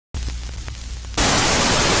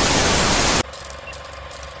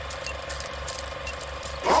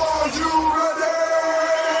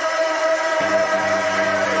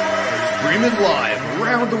and live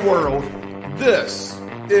around the world, this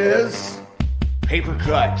is Paper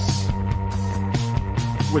Cuts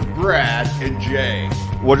with Brad and Jay.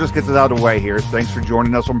 We'll just get this out of the way here. Thanks for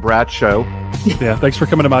joining us on Brad's show. Yeah, thanks for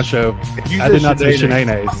coming to my show. I did not say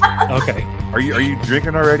shenanigans. Okay. Are you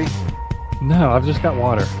drinking already? No, I've just got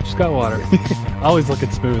water. Just got water. Always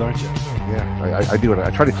looking smooth, aren't you? Yeah, I do it. I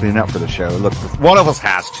try to clean up for the show. Look, one of us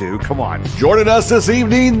has to. Come on. Joining us this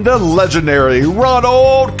evening, the legendary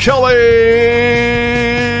Ronald Kelly.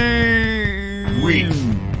 We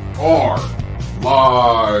are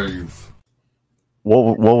live.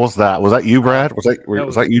 What was that? Was that you, Brad? Was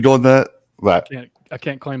that you doing that? I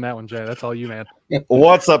can't claim that one, Jay. That's all you, man.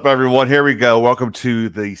 What's up, everyone? Here we go. Welcome to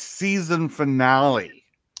the season finale.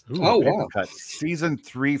 Ooh, oh, wow. Season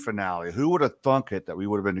 3 finale. Who would have thunk it that we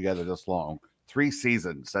would have been together this long? 3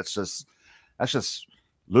 seasons. That's just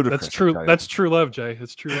ludicrous. That's true. That's true love, Jay.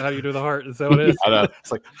 It's true how you do the heart. Is that what it is? I know.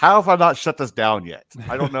 It's like, how have I not shut this down yet?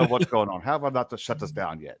 I don't know what's going on. How have I not shut this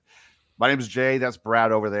down yet? My name is Jay. That's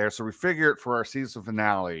Brad over there. So we figured for our season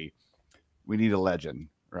finale, we need a legend,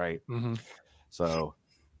 right? Mm-hmm. So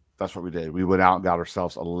that's what we did. We went out and got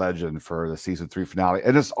ourselves a legend for the season 3 finale.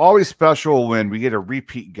 And it's always special when we get a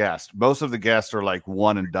repeat guest. Most of the guests are like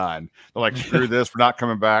one and done. They're like, screw this, we're not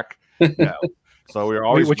coming back. No. So we're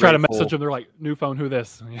always we try to message them. They're like, new phone, who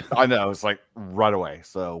this? I know. It's like right away.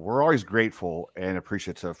 So we're always grateful and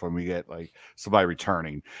appreciative when we get like somebody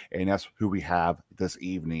returning. And that's who we have this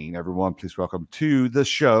evening. Everyone, please welcome to the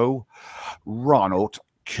show, Ronald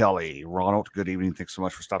Kelly. Ronald, good evening. Thanks so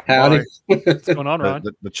much for stopping by. What's going on, Ron?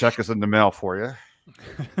 The check is in the mail for you.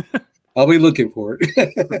 I'll be looking for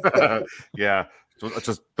it. Yeah.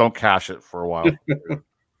 Just don't cash it for a while.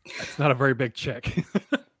 It's not a very big check.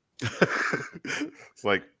 It's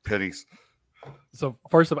like pennies. So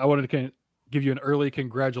first up, I wanted to give you an early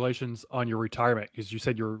congratulations on your retirement, because you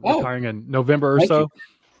said you're retiring in November or so.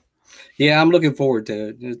 Yeah, I'm looking forward to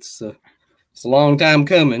it. It's a long time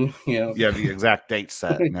coming, you know. Yeah, the exact date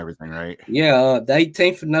set and everything, right? Yeah, the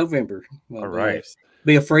 18th of November. All right.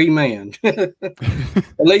 Be a free man. at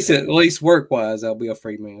least work wise, I'll be a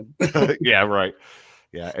free man. Yeah, right.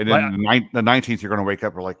 Yeah, and then the 19th, you're going to wake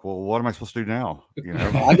up. We're like, well, what am I supposed to do now? You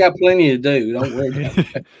know, I got plenty to do. Don't worry.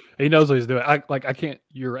 He knows what he's doing. I can't.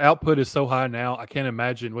 Your output is so high now. I can't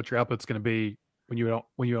imagine what your output's going to be when you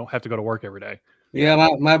don't have to go to work every day. Yeah,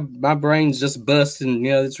 my brain's just busting.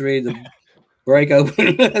 You know, it's ready to break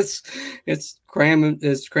open. it's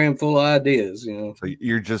crammed full of ideas. You know, so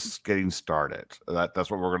you're just getting started.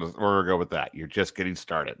 That's what we're gonna go with that. You're just getting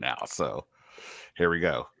started now. So here we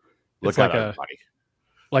go. Look at everybody.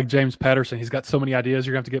 Like James Patterson, he's got so many ideas.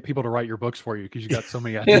 You're gonna have to get people to write your books for you because you got so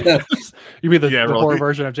many ideas. You be the poor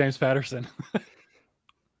version of James Patterson.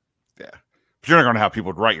 Yeah, but you're not gonna have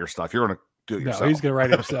people write your stuff. You're gonna do it yourself. No, he's gonna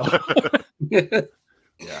write it himself.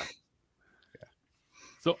 Yeah.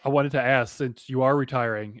 So I wanted to ask, since you are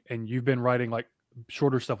retiring and you've been writing like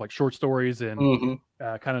shorter stuff, like short stories and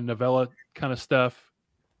kind of novella kind of stuff,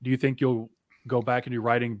 do you think you'll go back and do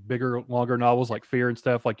writing bigger, longer novels like Fear and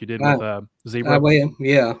stuff, like you did with Zebra?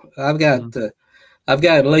 Yeah, I've got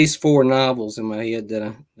at least 4 novels in my head that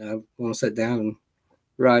I want to sit down and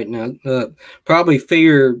write now. Probably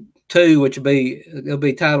Fear 2, which it'll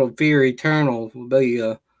be titled Fear Eternal, will be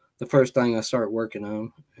the first thing I start working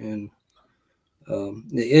on, and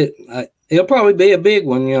it'll probably be a big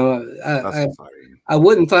one. You know, I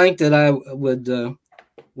wouldn't think that I would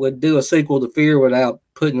do a sequel to Fear without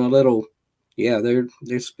putting a little. Yeah,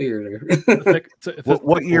 there's Fear there.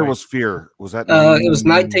 What year was Fear? Was that? It was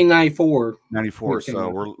 1994. 94. So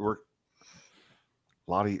we're a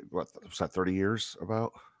lot of, what was that? 30 years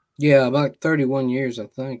about? Yeah, about 31 years, I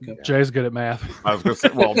think. Yeah. Jay's good at math. I was going to say,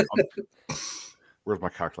 well, where's my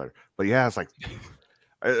calculator? But yeah, it's like,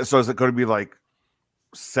 so is it going to be like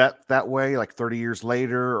set that way, like 30 years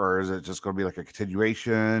later, or is it just going to be like a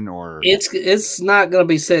continuation? Or it's not going to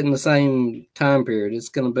be set in the same time period. It's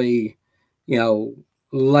going to be, you know,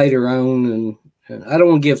 later on, and I don't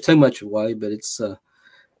want to give too much away, but it's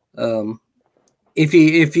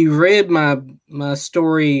if you read my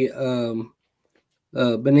story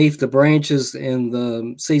Beneath the Branches in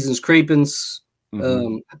the Seasons Creepin's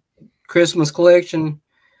Christmas collection,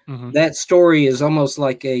 that story is almost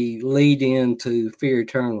like a lead in to Fear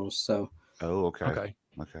Eternal. So okay.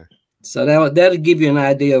 So that'll give you an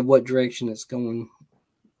idea of what direction it's going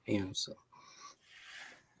in. So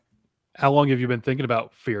how long have you been thinking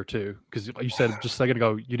about Fear 2? Because you said just a second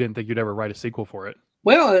ago you didn't think you'd ever write a sequel for it.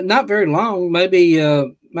 Well, not very long. Maybe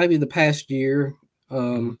the past year,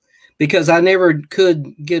 because I never could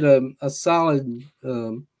get a solid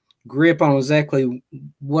grip on exactly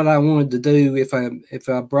what I wanted to do if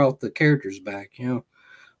I brought the characters back, you know,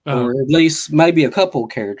 or at least maybe a couple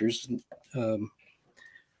of characters.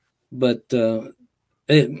 But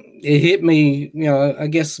it hit me, you know, I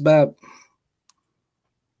guess about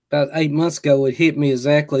 8 months ago, it hit me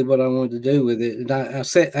exactly what I wanted to do with it. And I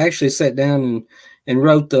actually sat down and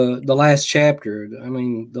wrote the last chapter. I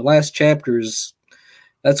mean, the last chapter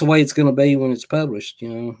that's the way it's going to be when it's published. You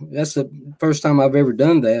know, that's the first time I've ever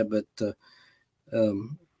done that, but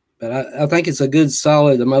I think it's a good,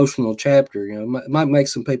 solid, emotional chapter. You know, it might make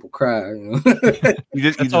some people cry. You know,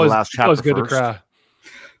 you did the last chapter. It was good first. To cry.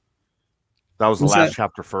 That was the last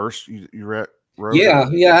chapter first. You read.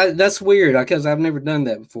 Yeah, that's weird because I've never done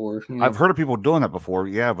that before. You know? I've heard of people doing that before.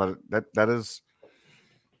 Yeah, but that is.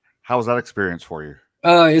 How was that experience for you?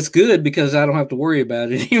 It's good because I don't have to worry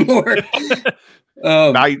about it anymore.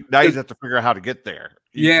 Now you just have to figure out how to get there.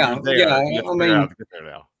 Yeah. I mean, how to get there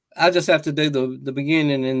now. I just have to do the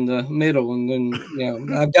beginning and the middle, and then you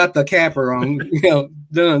know I've got the capper on, you know,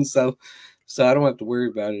 done. So I don't have to worry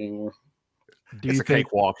about it anymore. It's a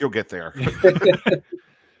cakewalk. You'll get there.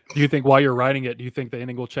 Do you think while you're writing it, do you think the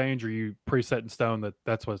ending will change, or you preset in stone that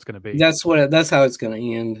that's what it's going to be? That's how it's going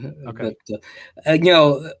to end. Okay. But, you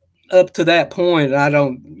know, up to that point, I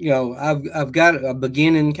don't, you know, I've got a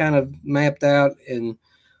beginning kind of mapped out, and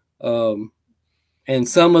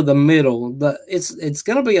some of the middle, but it's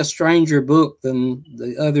going to be a stranger book than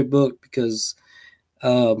the other book because,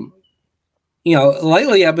 you know,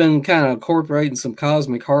 lately I've been kind of incorporating some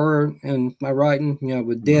cosmic horror in my writing, you know,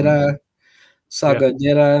 with Dead-Eye. Saga of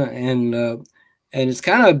Dead-Eye, and it's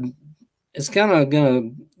kind of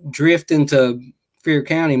gonna drift into Fear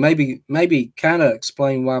County. Maybe kind of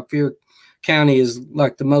explain why Fear County is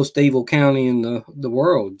like the most evil county in the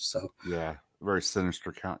world. So yeah, very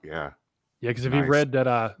sinister county. Yeah, because if you read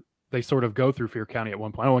Dead-Eye, they sort of go through Fear County at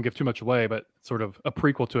one point. I don't want to give too much away, but sort of a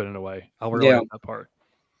prequel to it in a way. I'll relate on that part.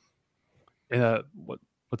 And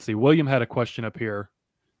let's see. William had a question up here.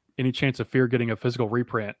 Any chance of Fear getting a physical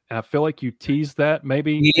reprint? And I feel like you teased that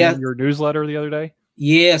maybe in your newsletter the other day.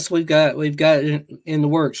 Yes, we've got it in the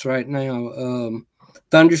works right now.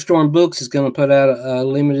 Thunderstorm Books is going to put out a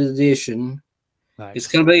limited edition. Nice. It's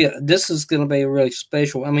going to be this is going to be a really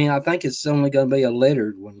special. I mean, I think it's only going to be a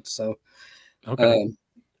lettered one. So okay.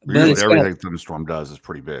 But everything Thunderstorm does is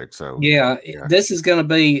pretty big. So yeah. This is going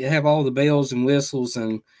to have all the bells and whistles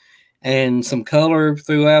and some color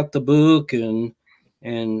throughout the book, and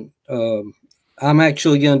I'm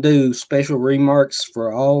actually going to do special remarks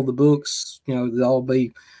for all the books. You know, they'll all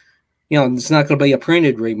be, you know, it's not going to be a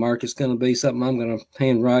printed remark. It's going to be something I'm going to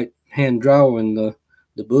hand draw in the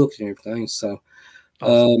book and everything. So,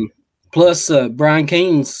 awesome. Plus Brian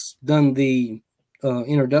Keene's done the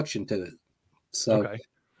introduction to it. So, okay.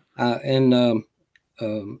 And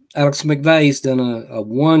Alex McVeigh's done a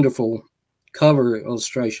wonderful cover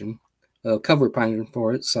illustration, cover painting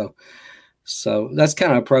for it. So that's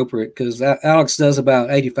kind of appropriate because Alex does about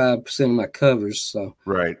 85% of my covers. So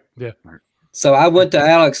right, yeah. So I went to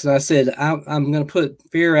Alex and I said, I'm going to put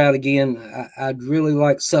Fear out again. I'd really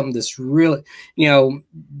like something that's really, you know,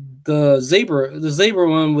 the zebra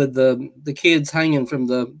one with the kids hanging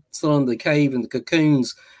from still in the cave and the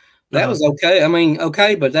cocoons. That was okay. I mean,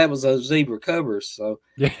 okay, but that was a zebra cover. So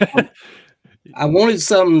yeah. I wanted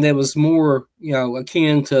something that was more, you know,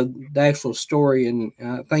 akin to the actual story, and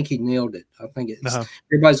I think he nailed it. I think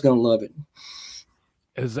everybody's going to love it.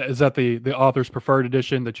 Is that the author's preferred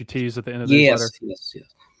edition that you teased at the end of the letter? Yes.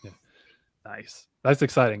 Yeah. Nice. That's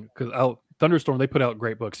exciting because Thunderstorm, they put out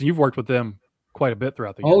great books, and you've worked with them quite a bit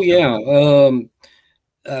throughout the years. Oh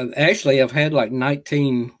yeah. Actually, I've had like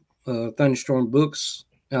 19 Thunderstorm books.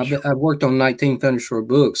 I've worked on 19 Thunderstorm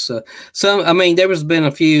books. I mean, there has been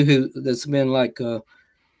a few that's been like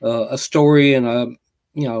a story and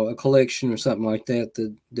a collection or something like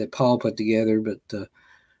that Paul put together.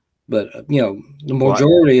 But you know, the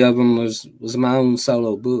majority of them was my own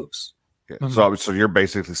solo books. Yeah. So you're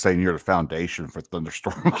basically saying you're the foundation for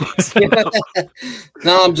Thunderstorm.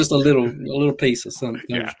 No, I'm just a little piece of something.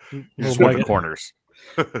 Yeah, just one of the corners.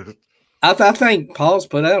 I think Paul's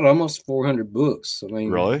put out almost 400 books. I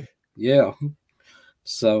mean, really? Yeah.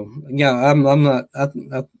 So yeah, I'm not. I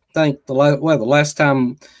think the last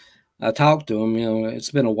time I talked to him, you know,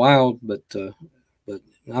 it's been a while, but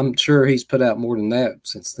I'm sure he's put out more than that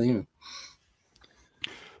since then.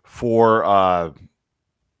 For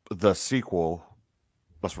the sequel,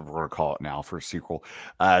 that's what we're going to call it now. For a sequel,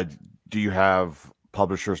 do you have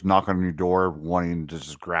publishers knock on your door wanting to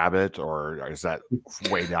just grab it, or is that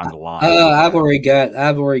way down the line? I've already got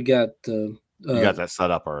you got that set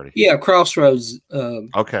up already. Yeah, Crossroads.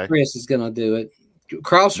 Okay. Chris is gonna do it.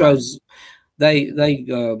 Crossroads, they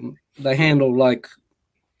handle like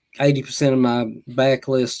 80% of my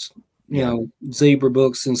backlist, you know, zebra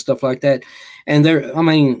books and stuff like that. And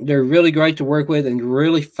they're really great to work with and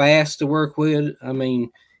really fast to work with. I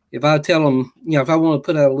mean, if I tell them, you know, if I want to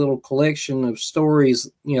put out a little collection of stories,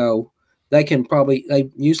 you know, they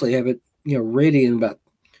usually have it, you know, ready in about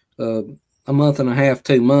a month and a half,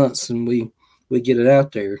 2 months, and we get it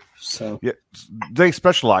out there. So yeah, they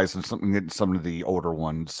specialize in something, getting some of the older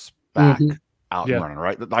ones back out and running,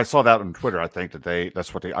 right? I saw that on Twitter. I think that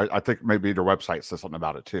that's what I think maybe their website says something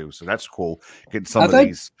about it too. So that's cool. Getting some of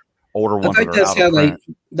these older ones. I think that's how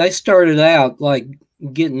they started out, like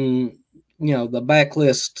getting, you know, the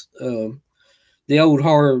backlist, the old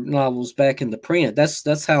horror novels back into print.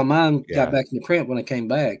 That's how mine got back into print when I came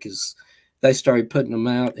back, is they started putting them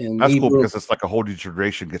out. And that's cool, because it's like a whole new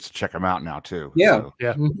generation gets to check them out now too. Yeah. So.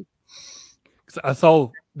 Yeah. I saw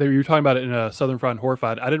that you were talking about it in Southern Fried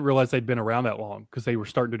Horrified. I didn't realize they'd been around that long, because they were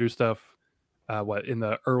starting to do stuff in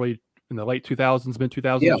the late 2000s, mid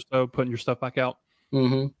 2000s or so, putting your stuff back out.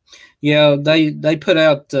 Yeah, they put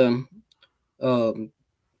out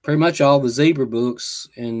pretty much all the zebra books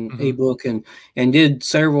in ebook, and did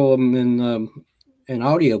several of them in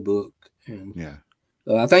audiobook. And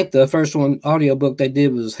I think the first audiobook they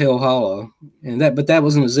did was Hell Hollow, but that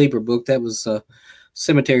wasn't a zebra book. That was a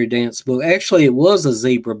cemetery dance book. Actually, it was a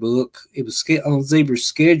zebra book. It was on Zebra's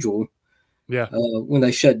schedule. Yeah. When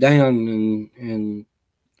they shut down, and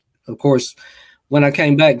of course, when I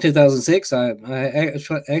came back in 2006, I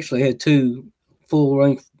actually had 2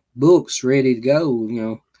 full-length books ready to go. You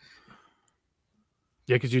know.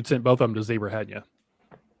 Yeah, because you'd sent both of them to Zebra, hadn't you?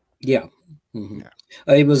 Yeah.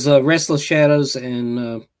 It was Restless Shadows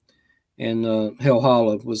and Hell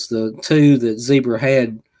Hollow was the 2 that Zebra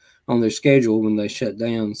had on their schedule when they shut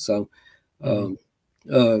down. So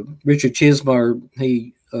Richard Chismar,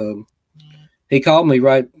 he called me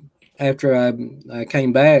right after I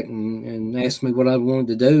came back and asked me what I wanted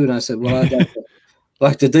to do, and I said, well, I'd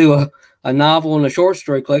like to do a novel and a short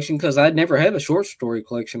story collection, because I'd never had a short story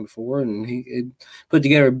collection before. And he put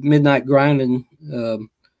together Midnight Grinding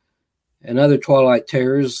and other Twilight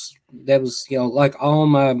Terrors. That was, you know, like all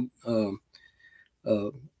my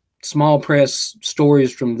small press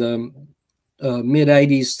stories from the mid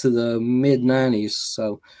 80s to the mid 90s.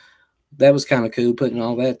 So that was kind of cool, putting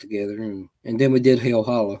all that together. And then we did Hell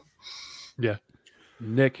Hollow. Yeah.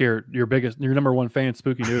 Nick here, your number 1 fan,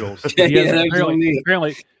 Spooky Noodles.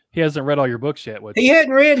 Apparently he hasn't read all your books yet. He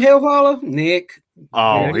hadn't read Hell Hollow, Nick.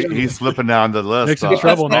 Oh, he's slipping down the list. Nick's in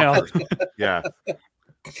trouble now. Yeah.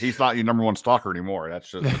 He's not your number 1 stalker anymore.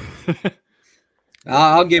 That's just.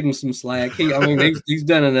 I'll give him some slack. He's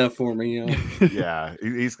done enough for me. You know? Yeah,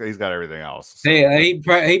 he's got everything else. So. He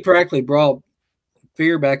practically brought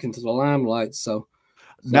Fear back into the limelight. So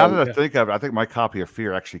now that I think of it, I think my copy of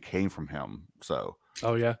Fear actually came from him. So.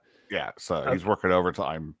 Oh yeah. Yeah. So he's working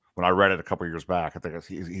overtime. When I read it a couple years back, I think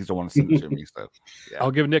he's the one that sent it to me. So yeah.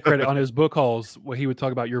 I'll give Nick credit on his book hauls when he would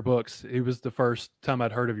talk about your books. It was the first time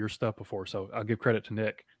I'd heard of your stuff before, so I'll give credit to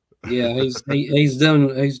Nick. Yeah, he's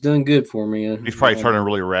done good for me. He's probably turning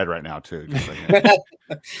really red right now too.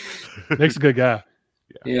 Nick's a good guy.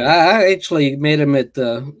 Yeah, I actually met him at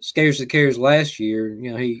Scares That Cares last year.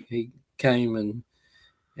 You know, he came and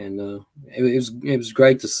it was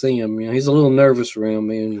great to see him. You know, he's a little nervous around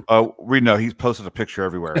me. And we know he's posted a picture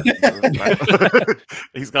everywhere.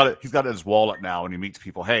 he's got it in his wallet now when he meets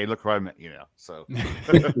people. Hey, look who I met. You know, so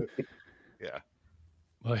yeah.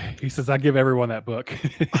 Well, he says I give everyone that book.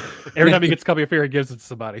 Every time he gets a copy of Fear, he gives it to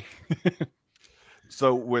somebody.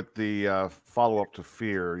 So with the follow up to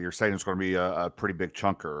Fear, you're saying it's going to be a pretty big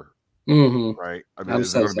chunker, right? I mean,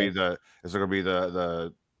 is it going to be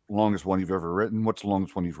the longest one you've ever written? What's the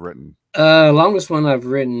longest one you've written? Longest one I've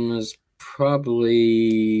written is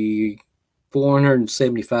probably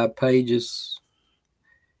 475 pages.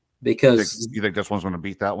 Because you think this one's going to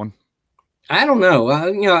beat that one? I don't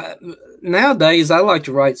know. Nowadays I like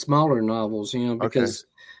to write smaller novels, you know, because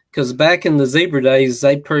back in the Zebra days,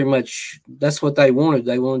 they pretty much, that's what they wanted.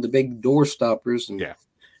 They wanted the big door stoppers, and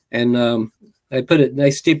they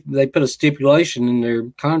put a stipulation in their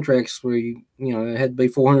contracts where it had to be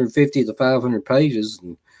 450 to 500 pages,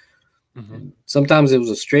 and sometimes it was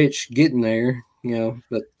a stretch getting there, you know.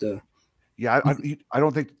 But I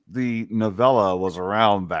don't think the novella was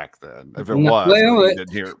around back then. If it was, you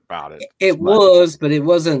didn't hear about it. It was, but it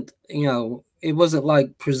wasn't. You know, it wasn't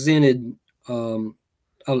like presented.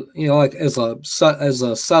 Like as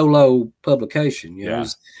a solo publication. You know?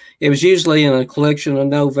 It was usually in a collection of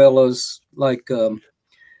novellas, like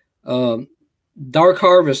Dark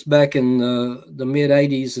Harvest back in the mid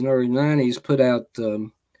 '80s and early '90s put out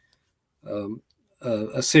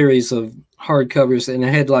a series of hardcovers, and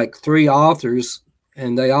it had like 3 authors,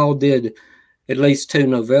 and they all did at least 2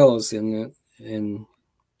 novellas in it. And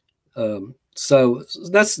so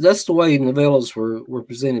that's the way novellas were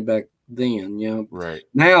presented back then. You know, right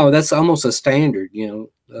now that's almost a standard. You know.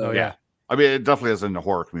 Oh yeah. I mean, it definitely is in the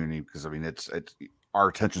horror community because I mean, it's our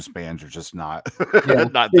attention spans are just not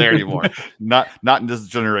not there anymore. not in this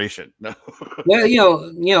generation. No. Well,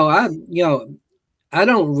 I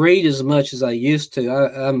don't read as much as I used to.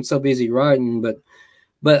 I'm so busy writing, but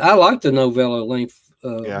I like the novella length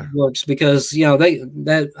works because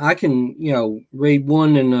I can read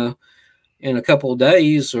one in a couple of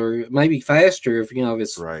days or maybe faster if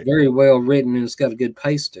it's very well written and it's got a good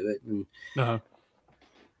pace to it. And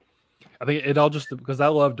I think it all just because I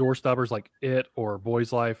love door stoppers like It or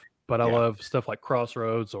Boy's Life, but I love stuff like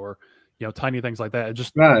Crossroads or tiny things like that. It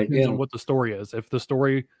just depends on what the story is. If the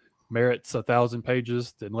story merits 1,000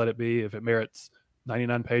 pages, then let it be. If it merits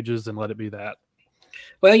 99 pages, then let it be that.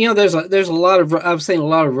 Well, there's a lot of I've seen a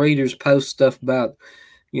lot of readers post stuff about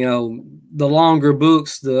the longer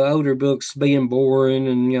books, the older books being boring,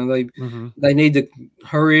 and they need to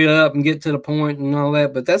hurry up and get to the point and all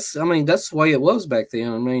that. But that's the way it was back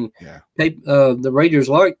then. I mean, the readers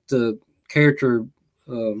liked the character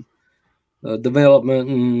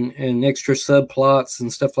development and extra subplots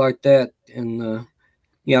and stuff like that. And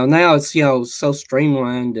now it's so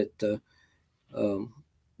streamlined that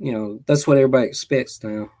that's what everybody expects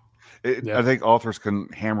now. I think authors can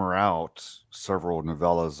hammer out several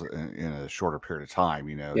novellas in a shorter period of time.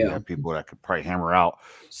 You have people that could probably hammer out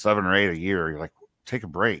 7 or 8 a year. You're like, take a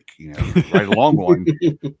break. Write a long one.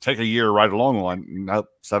 Take a year, write a long one. Nope,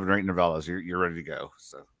 7 or 8 novellas. You're ready to go.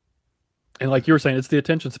 So, and like you were saying, it's the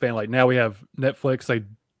attention span. Like now we have Netflix. They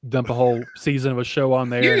dump a whole season of a show on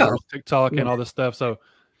there. And there's TikTok and all this stuff. So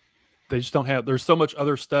they just don't have. There's so much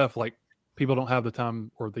other stuff. Like people don't have the time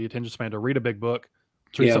or the attention span to read a big book.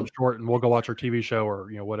 Read something short, and we'll go watch our TV show or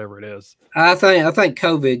whatever it is. I think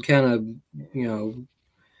COVID kind of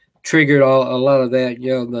triggered a lot of that.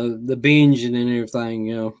 The binging and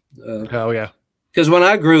everything. Oh yeah. Because when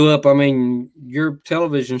I grew up, I mean, your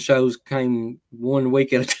television shows came 1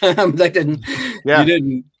 week at a time. They didn't. You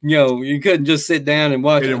didn't. You couldn't just sit down and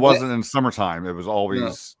watch. It wasn't in summertime. It was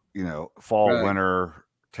always fall, winter.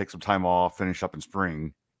 Take some time off. Finish up in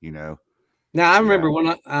spring. Now I remember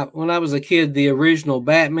when I was a kid, the original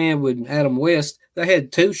Batman with Adam West, they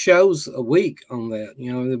had 2 shows a week on that.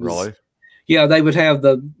 It was, really? Yeah, they would have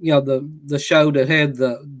the show that had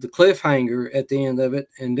the cliffhanger at the end of it,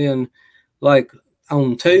 and then like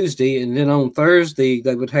on Tuesday, and then on Thursday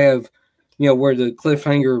they would have where the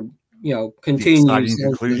cliffhanger continues.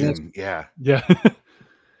 Conclusion. Yeah.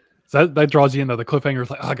 So that draws you into the cliffhanger.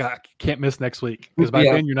 Like, oh God, I can't miss next week because by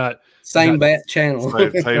then you're not same bat channel.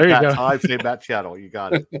 Same bat channel. You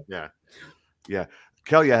got it. Yeah.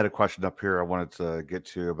 Kelly, I had a question up here I wanted to get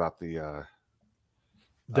to about the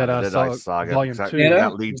Dead-Eye Saga. Volume 2.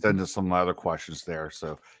 That leads into some other questions there.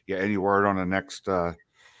 So any word on the next? I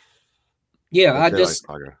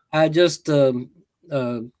just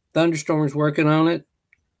Thunderstorm's working on it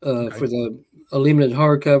for a limited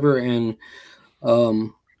hardcover, and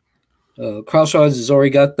Crossroads has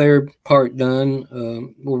already got their part done.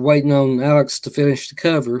 We're waiting on Alex to finish the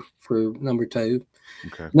cover for number 2.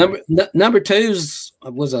 Okay. Number 2's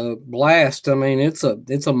was a blast. I mean, it's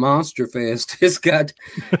a monster fest. It's got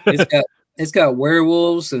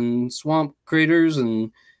werewolves and swamp critters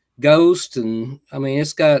and ghosts, and I mean,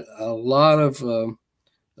 it's got a lot of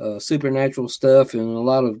supernatural stuff and a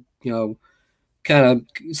lot of kind of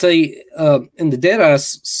in the Dead-Eye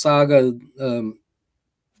Saga.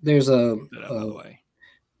 There's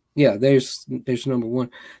there's number 1.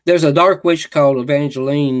 There's a dark witch called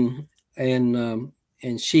Evangeline, and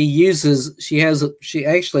she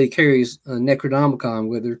actually carries a Necronomicon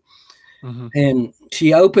with her, and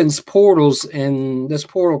she opens portals, and this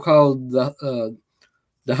portal called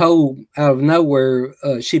the Hole out of nowhere.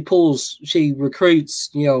 She recruits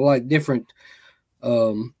like different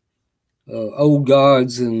old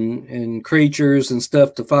gods and creatures and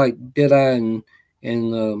stuff to fight Dead-Eye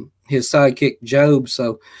and his sidekick Job.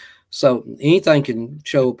 So anything can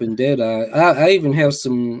show up in Dead-Eye. I even have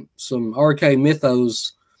some arcade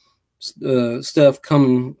mythos stuff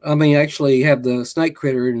coming. I mean, actually have the snake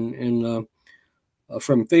critter and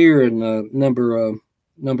from Fear and number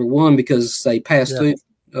 1 because they passed through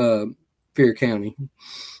Fear County.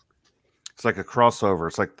 It's like a crossover.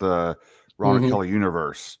 It's like the Ronald Kelly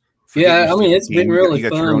universe. I mean, it's been really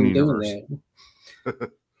fun doing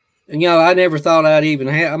that. And I never thought I'd even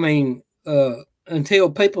have. I mean, until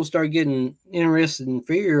people started getting interested in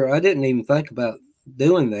fear, I didn't even think about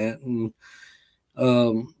doing that.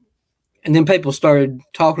 And then people started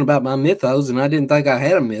talking about my mythos, and I didn't think I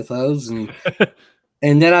had a mythos. And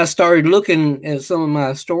then I started looking at some of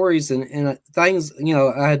my stories and things, you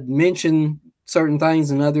know, I had mentioned certain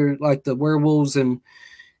things and other, like the werewolves and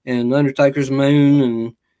Undertaker's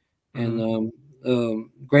Moon and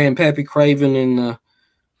Grandpappy Craven and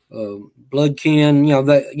Bloodkin, you know,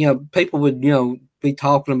 that, you know, people would, you know, be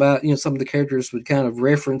talking about, you know, some of the characters would kind of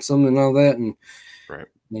reference them and all that.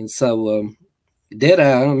 And so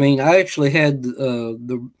Dead-Eye, I mean, I actually had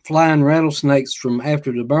the flying rattlesnakes from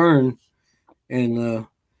After the Burn and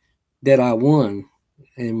Dead-Eye 1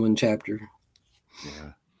 in one chapter.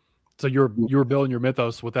 Yeah. So you were building your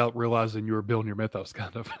mythos without realizing you were building your mythos,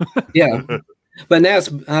 kind of. Yeah. But now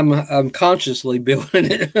I'm consciously building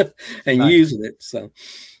it and using it.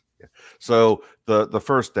 So the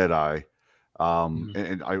first Dead-Eye,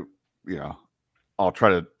 and I, you know, I'll try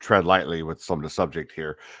to tread lightly with some of the subject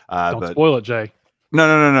here. Don't spoil it, Jay.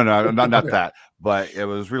 No, not that. But it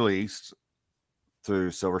was released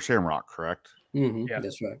through Silver Shamrock, correct? Mm-hmm, yeah,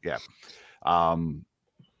 that's right. Yeah.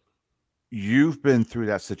 You've been through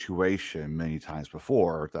that situation many times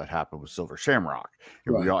before that happened with Silver Shamrock.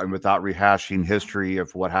 Right. And without rehashing history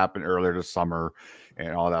of what happened earlier this summer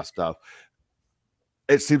and all that stuff,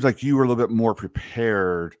 it seems like you were a little bit more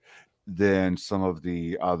prepared than some of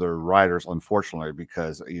the other writers, unfortunately,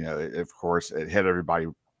 because, you know, of course, it hit everybody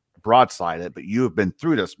broadsided, but you have been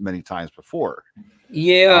through this many times before.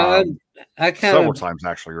 Yeah, I kind several times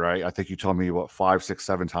actually, right? I think you told me what 5, 6,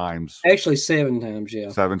 7 times. Actually, 7 times, yeah.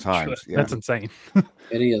 7 times. Yeah. That's insane.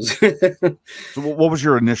 It is. So what was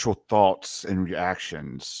your initial thoughts and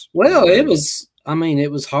reactions? Well, it was, I mean,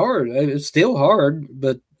 it was hard. It was still hard,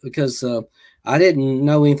 but because I didn't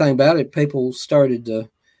know anything about it, people started to,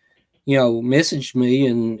 you know, message me,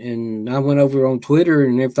 and I went over on Twitter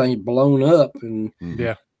and everything blown up, and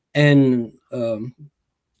yeah. And a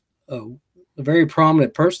very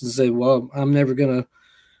prominent person said, well, I'm never going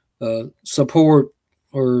to support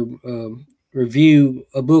or review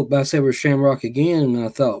a book by Silver Shamrock again. And I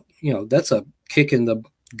thought, you know, that's a kick in the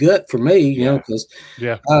gut for me, you know, because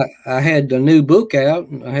I had a new book out.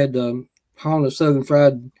 And I had the Haunt of Southern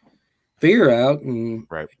Fried Fear out. And,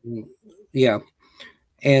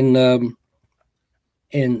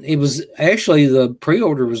 and it was actually, the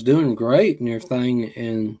pre-order was doing great and everything.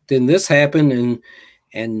 And then this happened,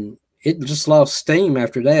 and it just lost steam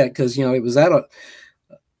after that, because, you know, it was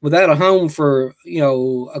without a home for, you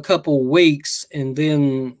know, a couple weeks. And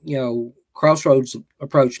then, you know, Crossroads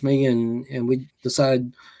approached me, and we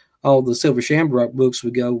decided all the Silver Shamrock books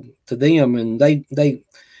would go to them. And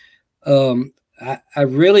I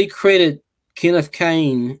really credit Kenneth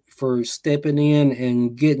Kane for stepping in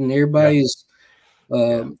and getting everybody's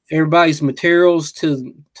materials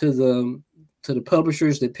to the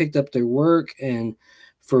publishers that picked up their work, and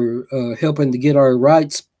for helping to get our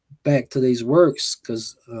rights back to these works,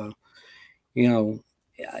 because you know,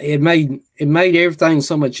 it made everything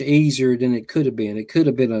so much easier than it could have been. It could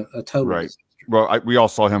have been a total disaster. Well, we all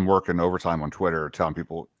saw him working overtime on Twitter, telling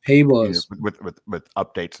people he was, you know, with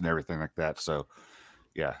updates and everything like that. So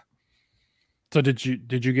yeah. So did you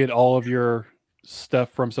get all of your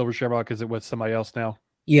stuff from Silver Shamrock? Is it with somebody else now?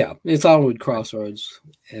 Yeah, it's all with Crossroads.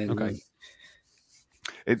 And, okay.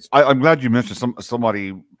 I'm glad you mentioned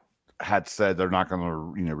somebody had said they're not going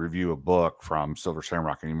to, you know, review a book from Silver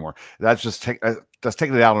Shamrock anymore. That's just that's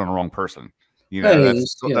taking it out on the wrong person. You know,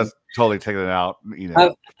 that's totally taking it out. You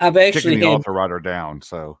know, I've actually kicking the author writer down.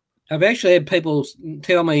 So I've actually had people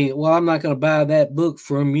tell me, "Well, I'm not going to buy that book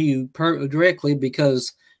from you directly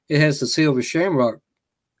because it has the Silver Shamrock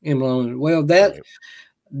emblem on it." Well, that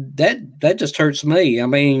just hurts me. I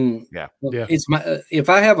mean, it's my, if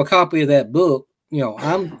I have a copy of that book, you know,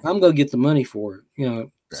 I'm going to get the money for it. You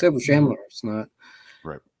know, Silver Shamrock's not.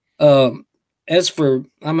 Right. As for,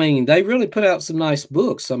 I mean, they really put out some nice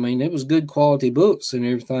books. I mean, it was good quality books and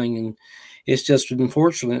everything, and it's just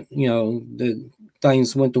unfortunate, you know, that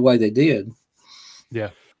things went the way they did.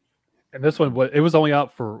 Yeah. And this one, it was only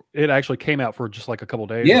out for, it actually came out for just like a couple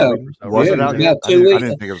days. Yeah. Was it out yet? About 2 weeks. I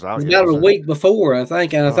didn't think it was out yet. About a week before, I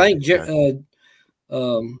think. And I think Jeremy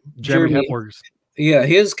Hepworth's. Yeah,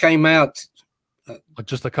 his came out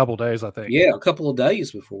just a couple days, I think. Yeah, a couple of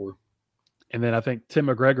days before. And then I think Tim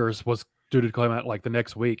McGregor's was due to come out like the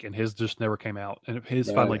next week, and his just never came out. And his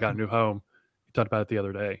finally got a new home. He talked about it the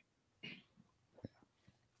other day.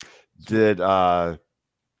 Did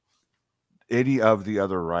any of the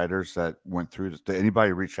other writers that went through this, did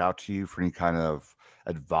anybody reach out to you for any kind of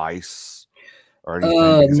advice or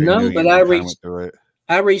anything? No, but I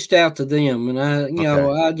I reached out to them, and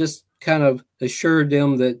I just kind of assured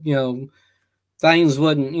them that things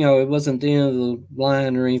wasn't it wasn't the end of the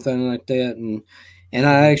line or anything like that, and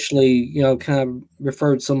I actually kind of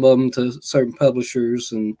referred some of them to certain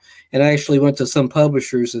publishers, and I actually went to some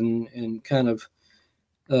publishers and kind of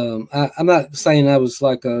I'm not saying I was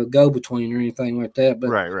like a go-between or anything like that, but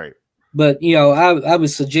right. But I would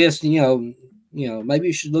suggest maybe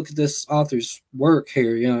you should look at this author's work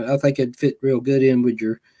here. I think it'd fit real good in with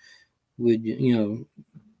your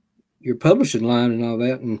publishing line and all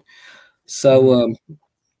that. And so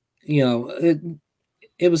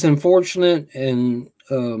it was unfortunate, and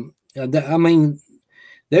I mean,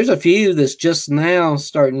 there's a few that's just now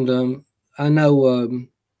starting to. I know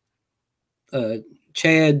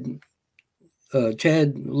Chad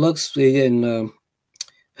Luxby and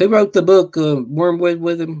who wrote the book Wormwood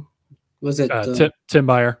with him? Was it Tim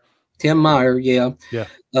Meyer? Tim Meyer, yeah.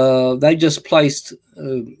 They just placed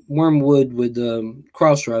Wormwood with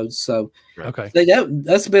Crossroads, so okay,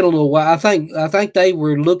 that's been a little while. I think they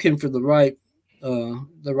were looking for the right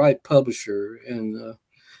publisher, and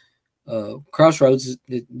Crossroads,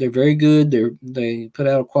 they're very good. They put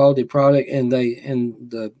out a quality product, and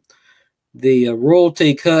the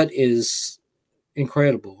royalty cut is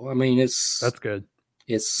incredible. I mean, that's good.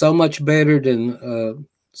 It's so much better than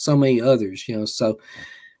so many others, So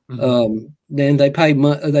then they pay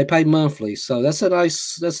monthly, so that's a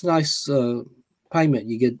nice payment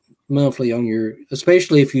you get monthly on your,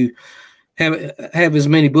 especially if you have as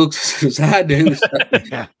many books as I do.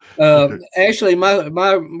 Actually,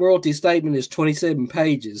 my royalty statement is 27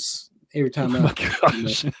 pages every time. Oh my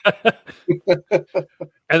gosh.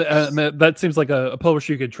 and that seems like a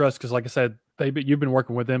publisher you could trust, because, like I said, you've been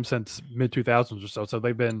working with them since mid-2000s or so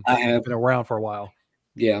they've been around for a while.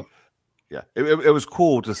 Yeah. It was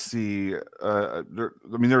cool to see. There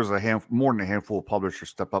was more than a handful of publishers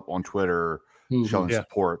step up on Twitter, showing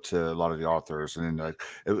support to a lot of the authors, and then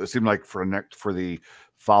it seemed like for the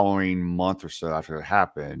following month or so after it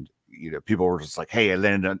happened, people were just like, "Hey, I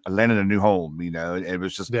landed a new home," and it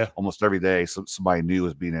was just almost every day somebody new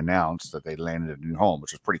was being announced that they landed a new home,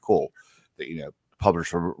 which was pretty cool. That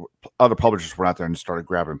other publishers went out there and started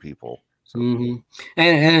grabbing people. So. And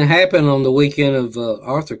it happened on the weekend of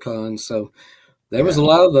ArthurCon, so there was a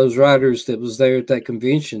lot of those writers that was there at that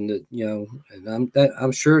convention that and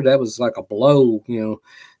I'm sure that was like a blow. You're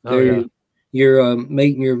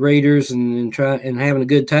meeting your readers and having a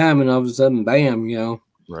good time, and all of a sudden, bam,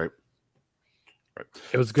 Right.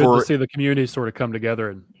 It was good to see the community sort of come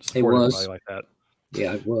together and support everybody like that.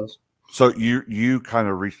 Yeah, it was. So you kind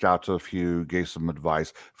of reached out to a few, gave some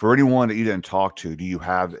advice. For anyone that you didn't talk to, do you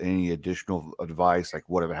have any additional advice, like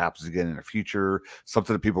what if it happens again in the future,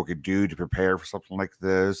 something that people could do to prepare for something like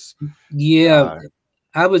this? Yeah,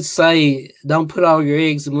 I would say don't put all your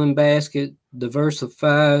eggs in one basket.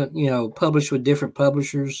 Diversify. Publish with different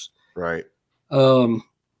publishers. Right. I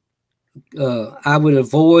would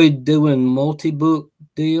avoid doing multi-book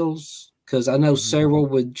deals, because I know several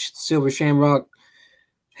with Silver Shamrock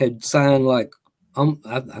had signed I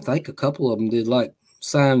think a couple of them did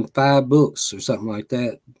sign 5 books or something like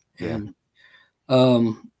that. Yeah.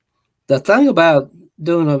 And the thing about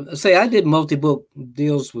I did multi-book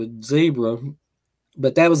deals with Zebra,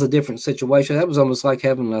 but that was a different situation. That was almost like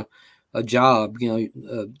having a job,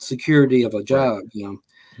 security of a job,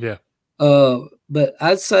 Yeah. But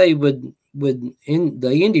I'd say with in the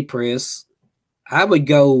indie press, I would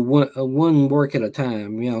go one work at a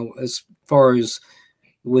time, as far as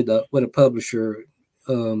with a publisher.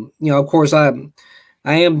 Of course I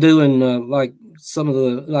am doing like some of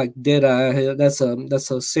the Dead-Eye. That's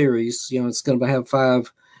a series. It's going to have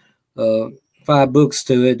 5 books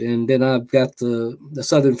to it, and then I've got the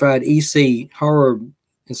Southern Fried EC horror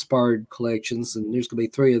inspired collections, and there's going to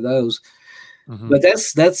be 3 of those. But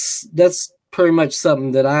that's pretty much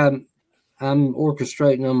something that I'm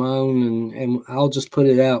orchestrating on my own, and I'll just put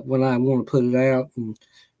it out when I want to put it out and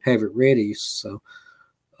have it ready. So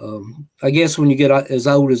I guess when you get as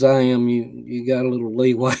old as I am, you got a little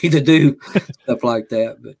leeway to do stuff like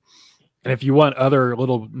that. But if you want other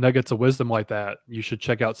little nuggets of wisdom like that, you should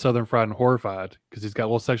check out Southern Fried and Horrified, because he's got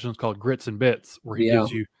little sections called Grits and Bits where he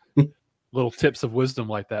gives you little tips of wisdom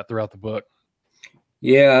like that throughout the book.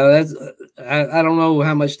 Yeah, I don't know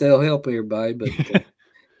how much they'll help everybody, but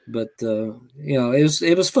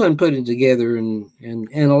it was fun putting it together, and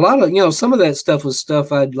a lot of some of that stuff was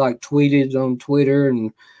stuff I'd tweeted on Twitter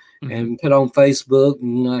and put on Facebook,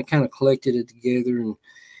 and I kind of collected it together,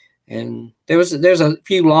 and there's a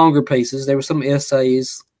few longer pieces. There were some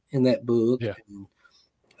essays in that book,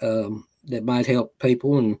 that might help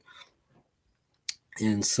people, and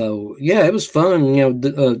And so, yeah, it was fun,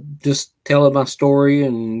 just telling my story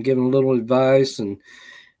and giving a little advice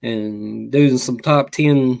and doing some top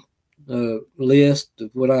 10 list of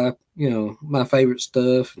what my favorite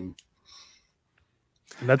stuff. And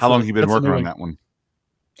how long have you been working on that one?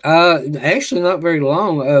 Actually, not very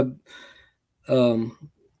long.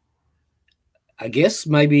 I guess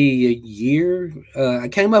maybe a year. I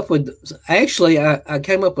came up with I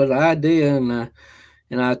came up with an idea and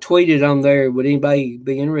I tweeted on there, would anybody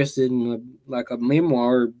be interested in like a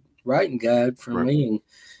memoir writing guide from me?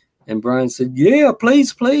 And Brian said, yeah,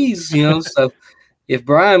 please. So if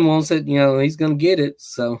Brian wants it, he's going to get it.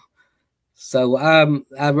 So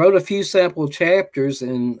I wrote a few sample chapters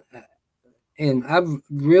and I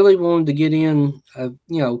really wanted to get in,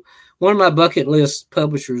 one of my bucket list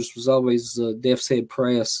publishers was always Death's Head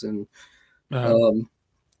Press. And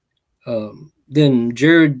then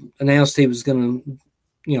Jared announced he was going to,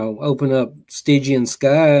 open up Stygian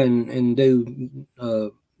Sky and do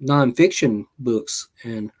nonfiction books.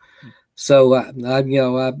 And so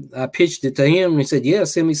I pitched it to him and he said, yeah,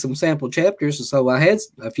 send me some sample chapters. And so I had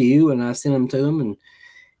a few and I sent them to him and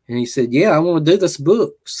he said, yeah, I want to do this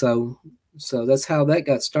book. So that's how that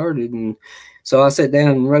got started. And so I sat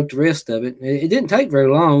down and wrote the rest of it. It didn't take very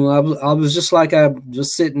long. I was just like, I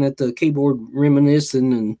was sitting at the keyboard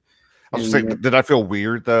reminiscing. And I was saying, did I feel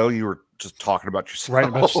weird though? You were just talking about yourself.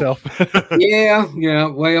 Writing about yourself. Yeah.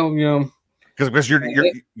 Well, because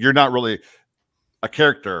you're not really a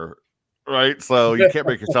character, right? So you can't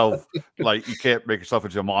make yourself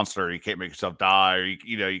into a monster. You can't make yourself die, or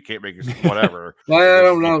you can't make yourself whatever. Well, I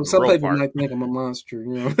don't know. Some people might think I'm a monster.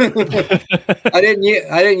 I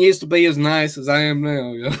didn't used to be as nice as I am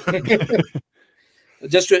now.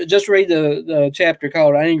 Just read the chapter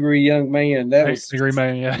called "Angry Young Man." That was Angry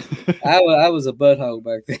Man. Yeah, I was a butthole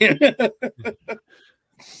back then.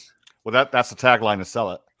 Well, that's the tagline to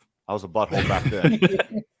sell it. I was a butthole back then.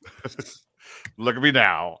 Look at me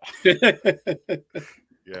now.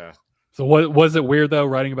 Yeah. So what was it weird though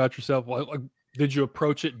writing about yourself? Did you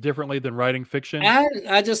approach it differently than writing fiction?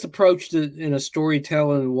 I just approached it in a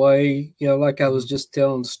storytelling way, like I was just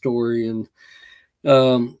telling the story. And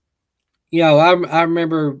I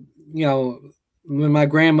remember, when my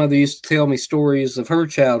grandmother used to tell me stories of her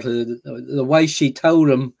childhood, the way she told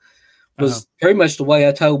them was pretty much the way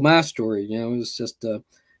I told my story. It was just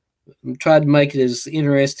tried to make it as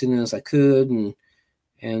interesting as I could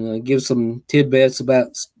and give some tidbits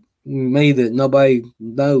about me that nobody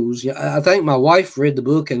knows. I think my wife read the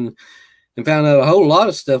book and found out a whole lot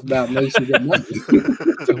of stuff about me she didn't know.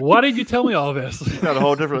 So why did you tell me all this? You got a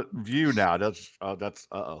whole different view now. That's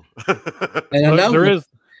uh-oh. And I know there is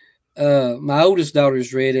my oldest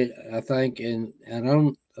daughter's read it, I think, and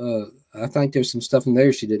I think there's some stuff in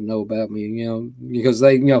there she didn't know about me, because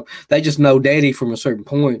they just know Daddy from a certain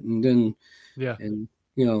point, and then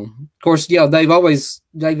of course,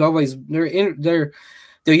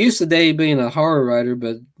 they're used to Daddy being a horror writer,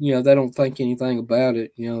 but they don't think anything about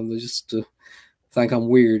it. They just think I'm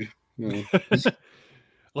weird.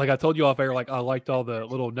 Like I told you off air, like I liked all the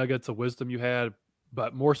little nuggets of wisdom you had,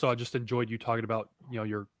 but more so I just enjoyed you talking about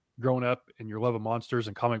your growing up and your love of monsters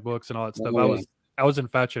and comic books and all that stuff. I was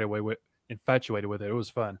infatuated with it. It was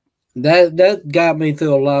fun. That got me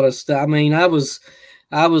through a lot of stuff. I mean, I was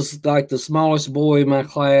like the smallest boy in my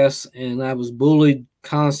class, and I was bullied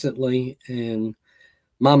constantly. And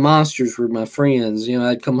my monsters were my friends.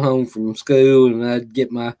 I'd come home from school and I'd get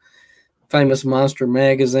my Famous Monster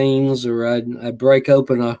magazines, or I'd break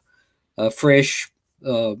open a fresh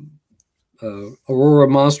Aurora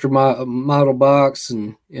Monster model box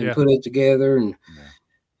and put it together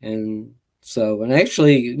and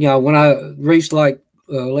actually, when I reached like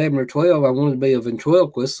 11 or 12, I wanted to be a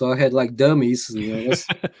ventriloquist, so I had like dummies. I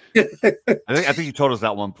think you told us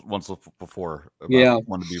that one once before.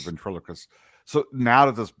 Wanted to be a ventriloquist. So now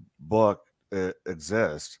that this book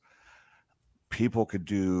exists, people could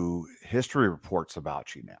do history reports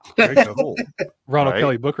about you now. Very cool. Ronald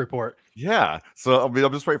Kelly book report. Yeah. So I'm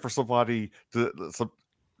just waiting for somebody some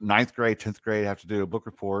 9th grade, 10th grade have to do a book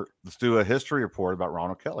report. Let's do a history report about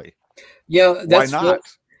Ronald Kelly. Yeah, that's why not?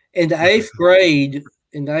 In the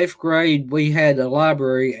 8th grade, we had a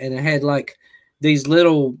library, and it had like these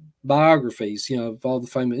little biographies, of all the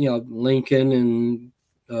famous, Lincoln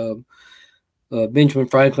and Benjamin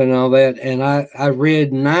Franklin and all that. And I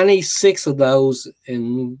read 96 of those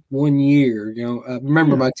in 1 year. I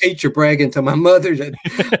remember my teacher bragging to my mother that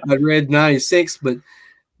I read 96, but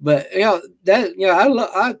I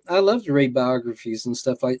love to read biographies and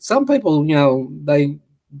stuff like. Some people,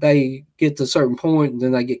 they get to a certain point and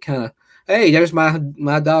then they get kind of, hey, there's my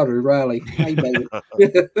daughter Riley. Hey, baby.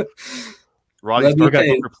 Ronnie, Love you start that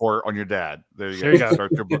too. book report on your dad. There you There you go. go.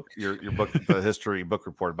 Start your book, your book, the history book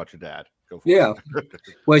report about your dad. Go for Yeah. it.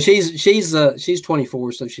 Well, she's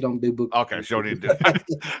 24, so she don't do book. Okay, she don't need to do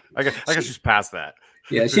it. I guess she's past that.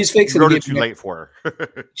 Yeah, she's You fixing wrote to it too late for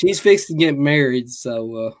her. She's fixing to get married,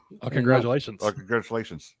 so Oh, congratulations. Oh,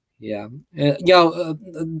 congratulations. yeah. Y'all,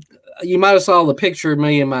 you might have saw the picture of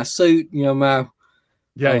me in my suit. You know, my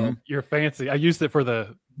Yeah, you're fancy. I used it for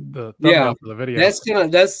the thumbnail Yeah, for the video.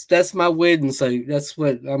 that's my wedding suit. That's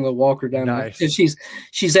what I'm gonna walk her down. Nice. Because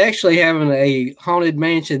she's actually having a haunted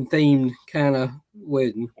mansion themed kind of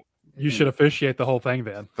wedding. You should officiate the whole thing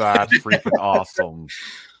then. That's freaking awesome.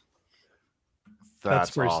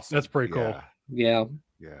 That's awesome. That's pretty cool. Yeah.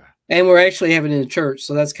 Yeah. And we're actually having it in church,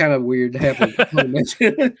 so that's kind of weird to have a haunted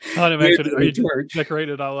mansion. Haunted mansion. Are you church.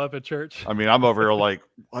 decorated all up at church? I mean, I'm over here like,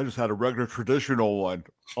 I just had a regular traditional one.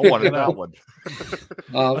 I wanted that one.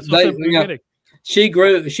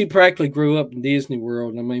 She practically grew up in Disney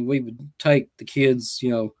World. I mean, we would take the kids,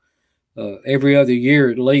 every other year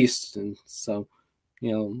at least, and so,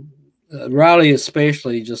 Riley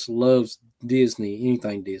especially just loves Disney,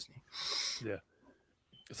 anything Disney. Yeah.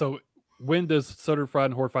 So when does Southern Fried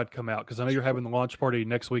and Horrified come out? Because I know you're having the launch party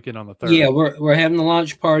next weekend on the 3rd. Yeah, we're having the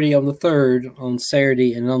launch party on the 3rd on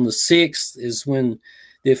Saturday, and on the 6th is when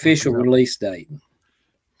the official release date.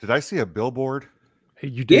 Did I see a billboard? Hey,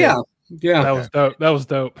 you did. Yeah. That was dope. That was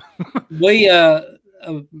dope. We are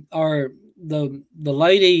the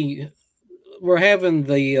lady. We're having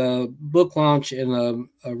the book launch in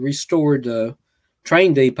a restored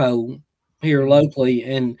train depot here locally,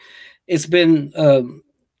 and it's been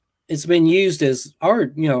used as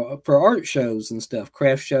art, for art shows and stuff,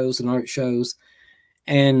 craft shows and art shows.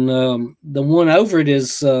 And the one over it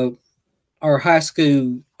is our high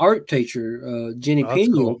school art teacher, Jenny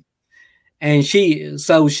Pena. Cool. And she's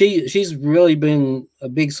really been a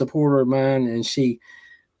big supporter of mine, and she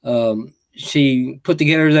put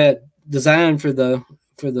together that design for the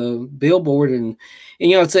billboard, and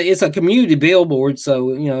it's a community billboard,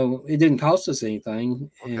 so it didn't cost us anything.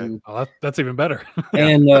 Okay. And that's even better.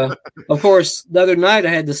 and of course, the other night I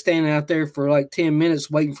had to stand out there for like 10 minutes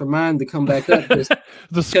waiting for mine to come back up. Just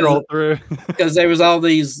scroll through because there was all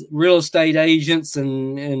these real estate agents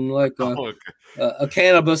and like a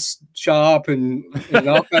cannabis shop and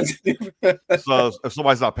all kinds of different. So if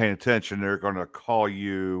somebody's not paying attention, they're going to call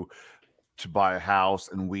you to buy a house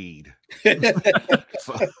and weed. So.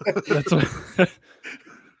 That's what,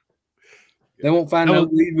 they won't find no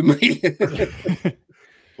weed with me.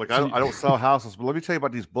 Like I don't sell houses, but let me tell you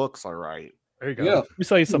about these books. All right, there you go. Yeah. We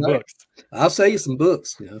sell you some books. I'll sell you some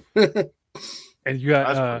books. And you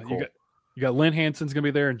got you got Lynn Hanson's gonna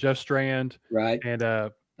be there, and Jeff Strand, right? And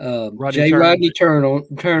Rodney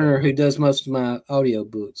Turner, who does most of my audio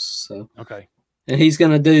books. So okay. And he's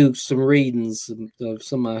going to do some readings of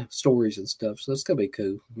some of my stories and stuff. So it's going to be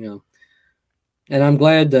cool, And I'm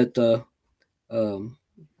glad that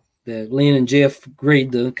that Lynn and Jeff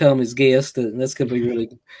agreed to come as guests. And that's going to be really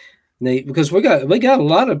neat, because we got a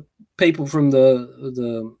lot of people from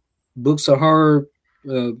the Books of Horror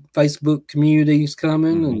Facebook communities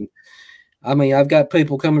coming. And I mean, I've got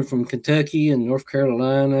people coming from Kentucky and North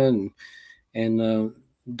Carolina, and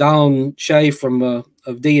Dawn Shea from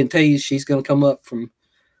of D&T. She's going to come up from.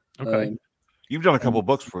 Okay. You've done a couple of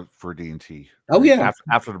books for D&T. Oh yeah,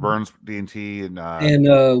 after the Burns D&T and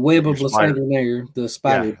Web of Lasagne, the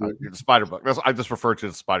spider book. The spider book. I just refer to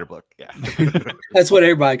the spider book. Yeah, that's what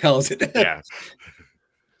everybody calls it. Yeah.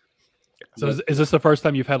 So is this the first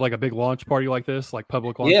time you've had like a big launch party like this, like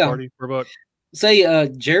public launch party for a book? Say,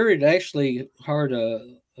 Jared actually hired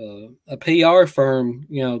a PR firm,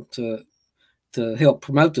 to help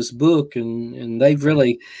promote this book, and they've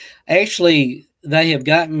really, actually, they have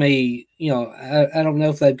gotten me. I don't know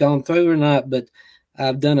if they've gone through or not, but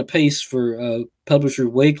I've done a piece for Publisher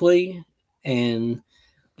Weekly and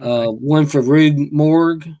one for Rue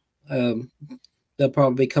Morgue. They'll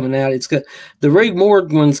probably be coming out. It's good. The Rue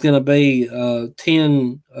Morgue one's going to be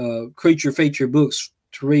 10 creature feature books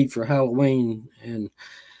to read for Halloween, and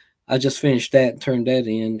I just finished that and turned that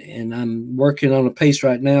in, and I'm working on a piece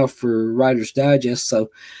right now for Writer's Digest.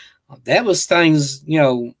 So that was things,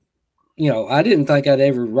 I didn't think I'd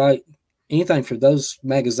ever write anything for those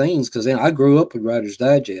magazines, because I grew up with Writer's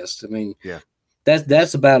Digest. I mean, yeah,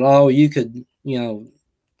 that's about all you could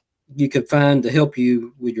find to help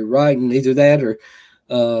you with your writing, either that or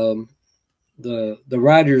the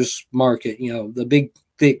writer's market, the big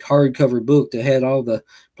thick hardcover book that had all the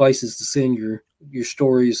places to send your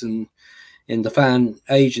stories and to find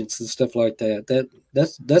agents and stuff like that.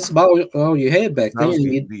 That's about all you had back then. That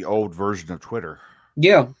was the old version of Twitter.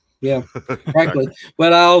 Yeah. Yeah, frankly,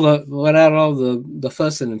 without all the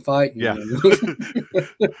fussing and fighting. Yeah. You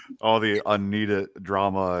know? All the unneeded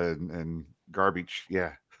drama and garbage.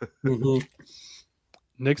 Yeah. Mm-hmm.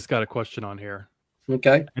 Nick's got a question on here.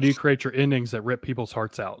 Okay. How do you create your endings that rip people's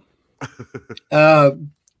hearts out?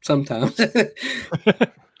 Sometimes.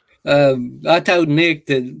 I told Nick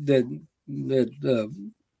that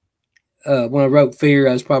when I wrote Fear,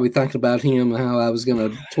 I was probably thinking about him and how I was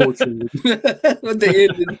going to torture him with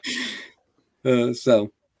the ending.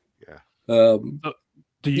 So, yeah.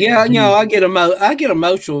 I get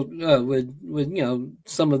emotional with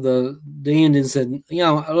some of the endings, and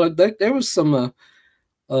there was some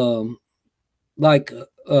like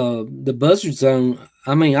the Buzzard Zone.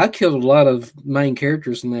 I mean, I killed a lot of main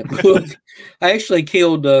characters in that book. I actually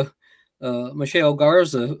killed Michelle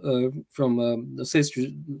Garza from the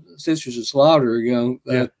Sisters of Slaughter.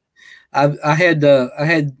 I had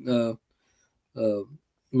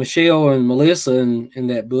Michelle and Melissa in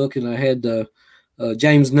that book, and I had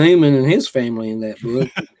James Newman and his family in that book.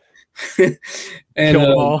 And kill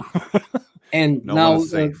them all. And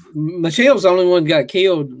Michelle's the only one that got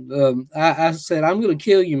killed. I said, I'm going to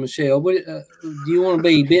kill you, Michelle. What, do you want to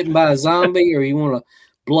be bitten by a zombie, or you want to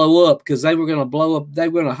blow up? Because they were going to blow up. They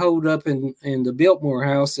were going to hold up in the Biltmore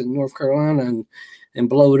house in North Carolina and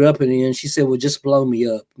blow it up. And she said, well, just blow me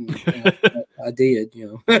up. I did,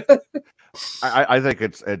 I think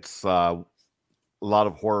it's a lot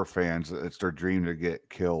of horror fans. It's their dream to get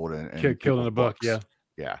killed and killed in a book. Yeah.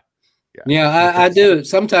 Yeah, I do it.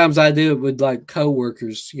 Sometimes I do it with like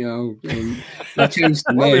coworkers, and I change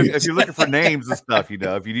the well, name. if you're looking for names and stuff,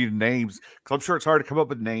 if you need names, because I'm sure it's hard to come up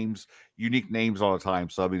with names, unique names all the time.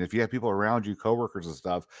 So I mean, if you have people around you, coworkers and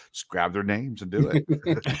stuff, just grab their names and do it.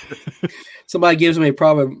 Somebody gives me a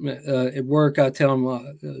problem at work, I tell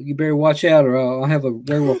them, you better watch out, or I'll have a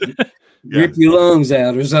werewolf rip your lungs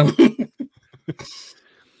out or something.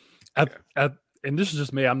 And this is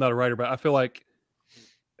just me. I'm not a writer, but I feel like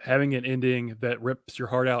having an ending that rips your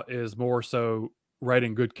heart out is more so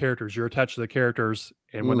writing good characters. You're attached to the characters,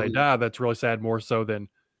 and when they die, that's really sad, more so than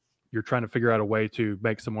you're trying to figure out a way to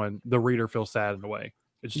make the reader feel sad in a way.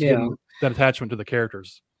 It's just getting that attachment to the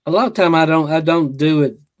characters. A lot of time I don't do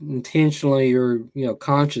it intentionally or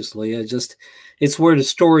consciously. It's where the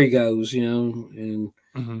story goes, and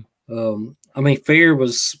I mean, Fear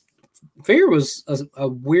was a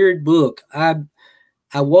weird book. I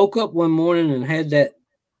woke up one morning and had that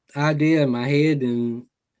idea in my head, and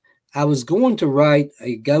I was going to write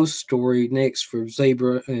a ghost story next for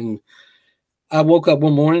Zebra, and I woke up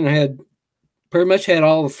one morning and had pretty much had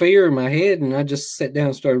all the fear in my head, and I just sat down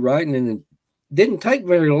and started writing, and it didn't take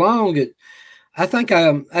very long. I think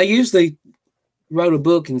I usually wrote a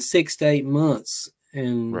book in 6 to 8 months,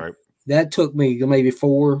 and that took me maybe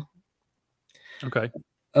 4. Okay.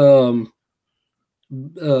 Blood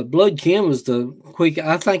Kim was the quick.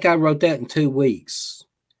 I think I wrote that in 2 weeks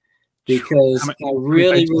because I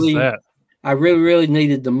really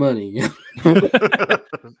needed the money.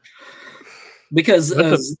 Because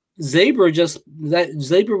Zebra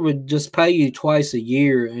would just pay you twice a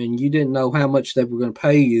year, and you didn't know how much they were going to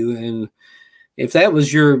pay you. And if that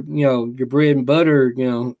was your bread and butter,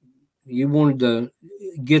 you wanted to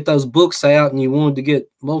get those books out, and you wanted to get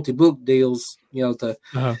multi-book deals, to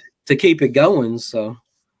keep it going. So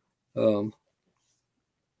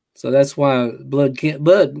that's why Blood Kim.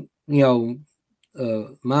 But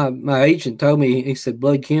my agent told me, he said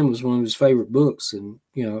Blood Kim was one of his favorite books, and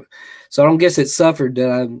so I don't guess it suffered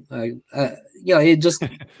that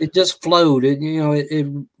it just flowed. It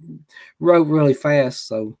wrote really fast.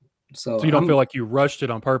 So you don't feel like you rushed it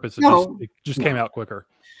on purpose. It just came out quicker.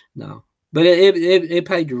 No, but it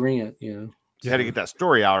paid the rent. You had to get that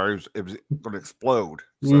story out, or it was going to explode.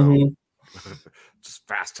 So just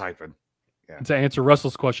fast typing. Yeah. To answer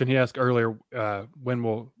Russell's question, he asked earlier, when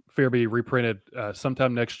will Fear be reprinted?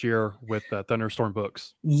 Sometime next year with Thunderstorm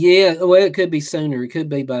Books. Yeah, well, it could be sooner. It could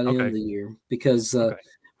be by the end of the year, because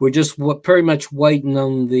we're just pretty much waiting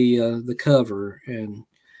on the cover, and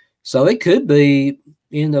so it could be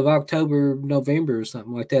end of October, November, or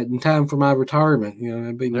something like that, in time for my retirement.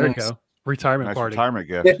 It'd be there. Nice. You go, retirement party, retirement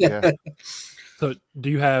gift. Yeah. So, do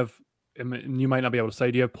you have? And you might not be able to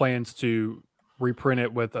say. Do you have plans to reprint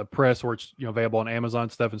it with a press, or it's available on Amazon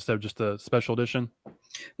stuff instead of just a special edition?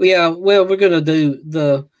 Well, we're gonna do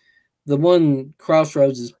the one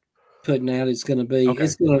Crossroads is putting out. It's gonna be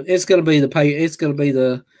it's gonna be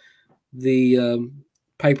the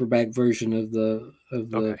paperback version of the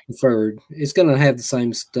Preferred. It's gonna have the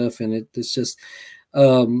same stuff in it. It's just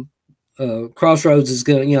Crossroads is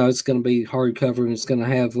gonna it's gonna be hardcover, and it's gonna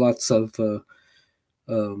have lots of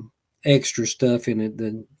extra stuff in it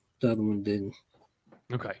the other one didn't.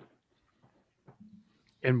 Okay.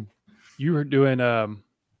 And you were doing are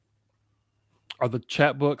the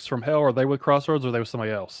chapbooks from Hell, are they with Crossroads or are they with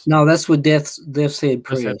somebody else? No, that's with Death's Head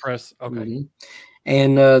Press. Death's Head Press. Okay. Mm-hmm.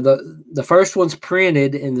 And the first one's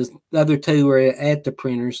printed, and the other two are at the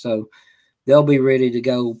printer, so they'll be ready to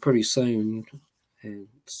go pretty soon. And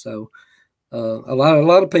so a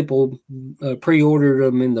lot of people pre-ordered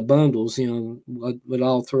them in the bundles, with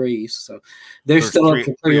all three. So they're still up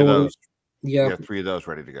for pre-order. Yeah, 3 of those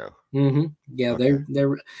ready to go. Mm-hmm. Yeah, Okay.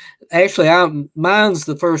 they're actually mine's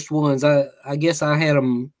the first ones. I guess I had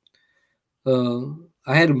them.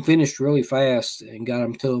 I had them finished really fast and got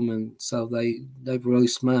them to them, and so they've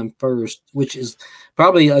released mine first, which is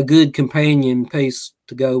probably a good companion piece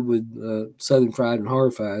to go with Southern Fried and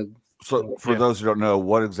Horrified. So, for those who don't know,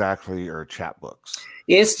 what exactly are chapbooks?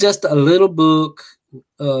 It's just a little book.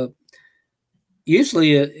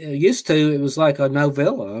 Usually, it was like a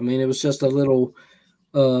novella. I mean, it was just a little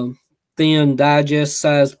thin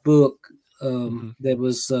digest-sized book that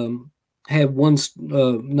was had one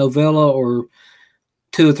novella or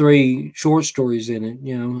 2 or 3 short stories in it,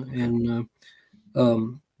 and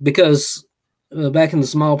because back in the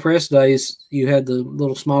small press days, you had the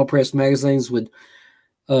little small press magazines with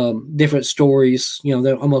different stories,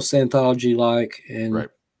 they're almost anthology-like, and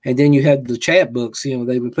then you had the chapbooks.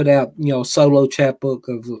 They would put out a solo chapbook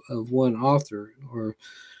of one author,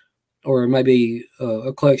 or maybe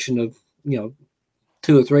a collection of 2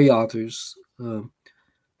 or 3 authors.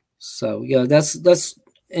 So yeah, that's.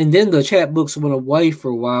 And then the chapbooks went away for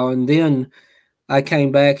a while, and then I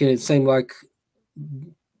came back, and it seemed like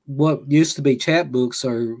what used to be chapbooks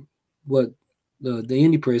are what the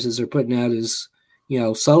indie presses are putting out as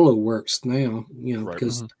solo works now.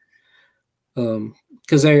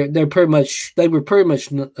 Because they were pretty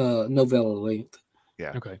much novella length.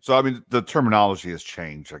 Yeah. Okay. So I mean, the terminology has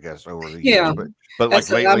changed, I guess, over the years. But like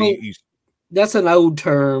lately, that's an old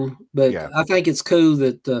term, but I think it's cool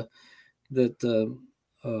that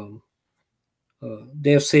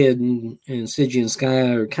Death's Head and Stygian Sky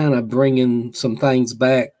are kind of bringing some things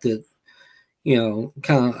back that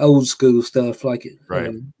kind of old school stuff like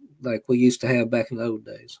we used to have back in the old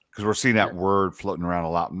days. Because we're seeing that word floating around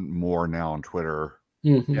a lot more now on Twitter.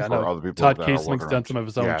 Mm-hmm. Yeah, other people. Todd Caseling's done some of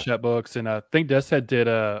his own chapbooks, and I think Death's Head did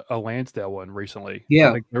a Lansdale one recently. Yeah,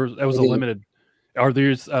 I think that was a limited. Are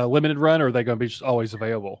these a limited run, or are they going to be just always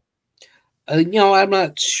available? I'm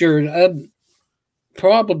not sure.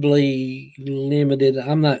 Probably limited.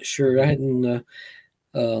 I'm not sure. I hadn't.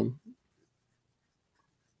 I'm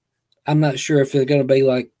not sure if they're going to be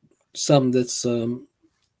like some that's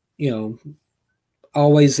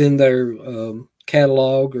always in their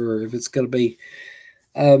catalog, or if it's going to be.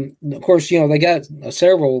 Of course, they got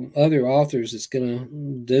several other authors that's going to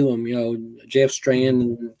do them. Jeff Strand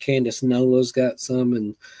and Candace Nola's got some,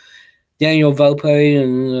 and Daniel Volpe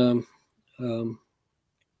and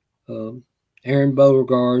Aaron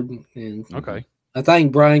Beauregard, and I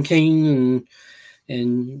think Brian King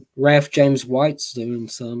and Ralph James White's doing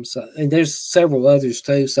some. So, and there's several others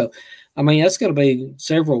too. So, I mean, that's going to be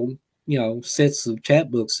several sets of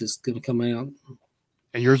chapbooks that's going to come out.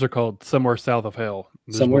 And yours are called Somewhere South of Hell.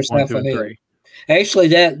 Somewhere South of Hell. Actually,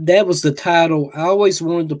 that was the title. I always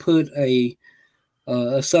wanted to put a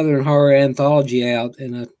Southern horror anthology out,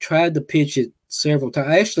 and I tried to pitch it several times.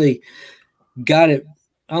 I actually got it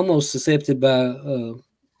almost accepted by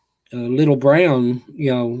Little Brown,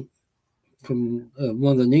 from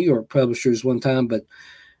one of the New York publishers one time, but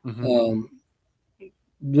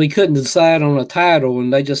we couldn't decide on a title,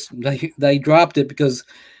 and they dropped it because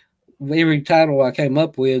every title I came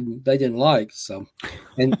up with they didn't like. So,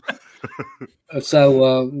 and but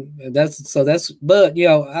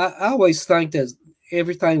I always think that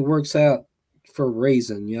everything works out for a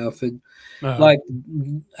reason. If it like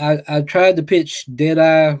I tried to pitch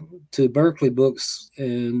Dead-Eye to Berkeley Books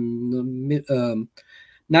in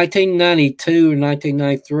 1992 or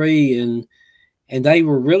 1993, and they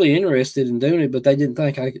were really interested in doing it, but they didn't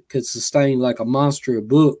think I could sustain like a monster of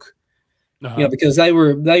book. Because they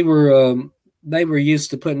were used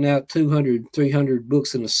to putting out 200, 300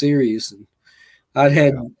 books in a series, and I'd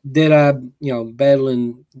had Dead-Eye,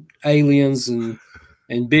 battling aliens and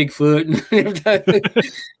Bigfoot and everything.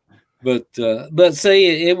 But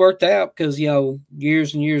see, it worked out because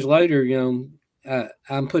years and years later,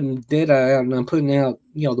 I'm putting Dead-Eye out, and I'm putting out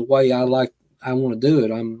the way I want to do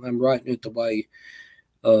it. I'm writing it the way.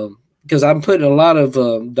 Because I'm putting a lot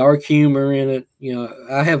of dark humor in it.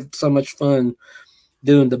 I have so much fun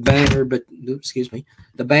doing the banter,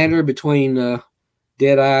 the banter between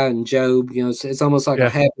Dead-Eye and Job. It's almost like a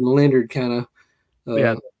Happy Leonard kind of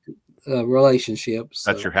relationship.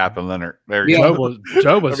 So. That's your Happen Leonard. There you go.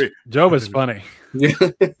 Job was funny.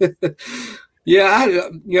 Yeah,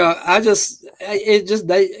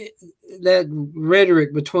 that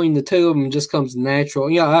rhetoric between the two of them just comes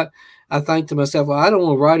natural. I think to myself, well, I don't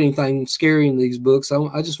want to write anything scary in these books.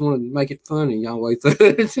 I just want to make it funny all the way through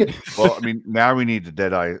it. Well, I mean, now we need the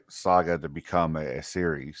Dead-Eye saga to become a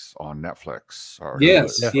series on Netflix.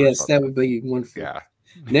 Yes, that would be wonderful. Yeah,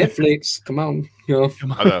 Netflix, come on,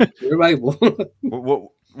 I know. You're able.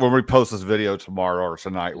 When we post this video tomorrow or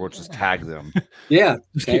tonight, we'll just tag them. Yeah,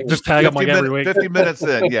 just tag them like every week. 50 minutes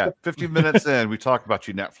in, 50 minutes in, we talk about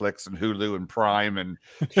you, Netflix and Hulu and Prime and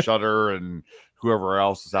Shudder and whoever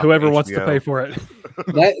else is out. Whoever wants to pay for it.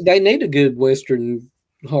 They need a good Western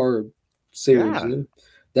horror series.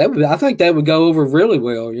 I think that would go over really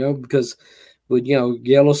well, because with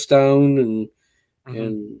Yellowstone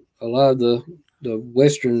and a lot of the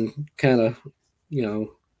Western kind of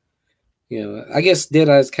I guess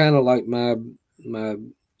Dead-Eye is kind of like my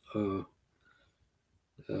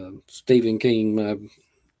Stephen King,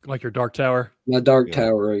 like your Dark Tower. My Dark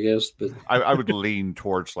Tower, I guess. But I would lean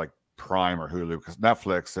towards like Prime or Hulu, because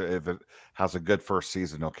Netflix, if it has a good first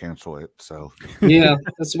season, they'll cancel it. So yeah,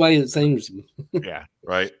 that's the way it seems. Yeah,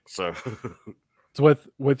 right. So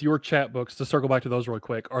with your chat books, to circle back to those really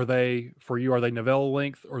quick, are they novella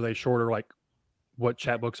length, or are they shorter, like what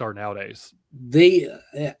chat books are nowadays?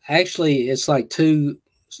 Actually, it's like two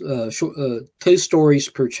stories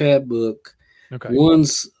per chat book. Okay.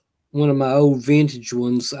 One's one of my old vintage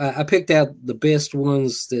ones. I picked out the best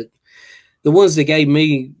ones, the ones that gave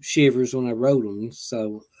me shivers when I wrote them.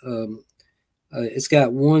 So it's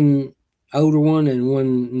got one older one and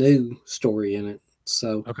one new story in it.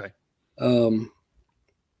 So okay.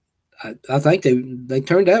 I think they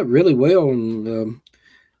turned out really well, and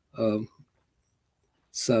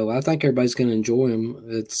so I think everybody's going to enjoy them.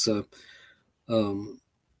 It's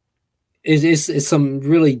some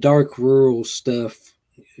really dark rural stuff.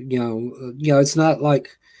 It's not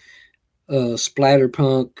like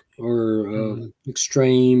splatterpunk or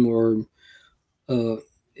extreme, or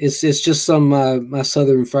it's just some of my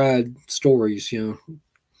Southern Fried stories.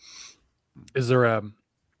 Is there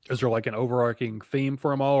like an overarching theme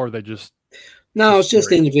for them all, or are they just? No, it's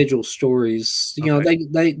just individual stories. Okay.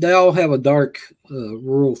 They all have a dark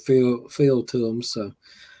rural feel to them. So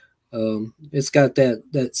it's got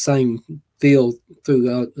that same feel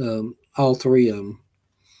throughout all three of them.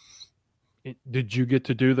 Did you get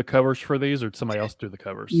to do the covers for these, or did somebody else do the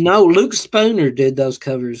covers? No, Luke Spooner did those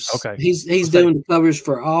covers. Okay. He's doing the covers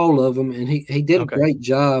for all of them, and he did a great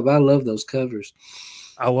job. I love those covers.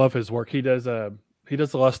 I love his work. He does a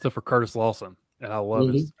lot of stuff for Curtis Lawson, and I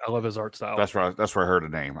love his art style. That's where I heard a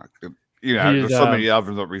name. There's so many of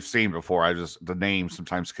them that we've seen before. The name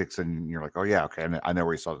sometimes kicks in, and you're like, oh yeah, okay, I know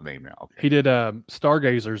where you saw the name now. Okay. He did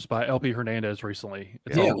Stargazers by LP Hernandez recently.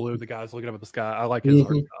 It's all blue. The guy's looking up at the sky. I like his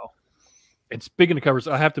art style. And speaking of covers,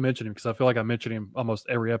 I have to mention him because I feel like I mention him almost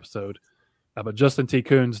every episode. But Justin T.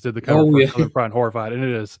 Coons did the cover for Southern Fried Horrified, and it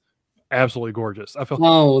is absolutely gorgeous. I feel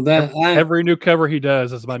like every new cover he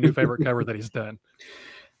does is my new favorite cover that he's done.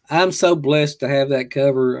 I'm so blessed to have that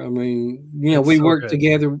cover. I mean, we worked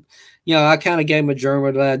together. I kind of gave him a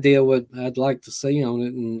general idea what I'd like to see on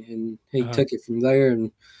it, and he took it from there.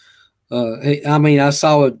 And I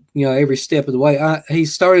saw it, every step of the way. He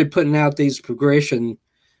started putting out these progression.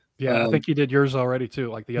 Yeah, I think he did yours already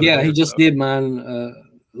too. Like the other day he just did mine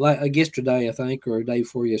like yesterday, I think, or a day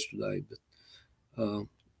before yesterday. But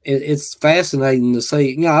it's fascinating to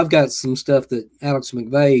see. I've got some stuff that Alex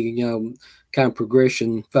McVeigh, kind of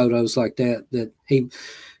progression photos like that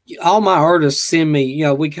all my artists send me.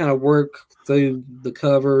 We kind of work through the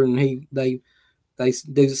cover, and they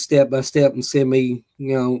do step by step and send me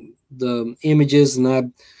the images, and I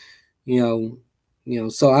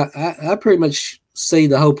so I pretty much see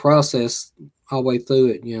the whole process all the way through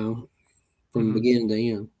it, from beginning to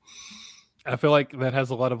end. I feel like that has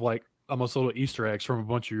a lot of like almost little Easter eggs from a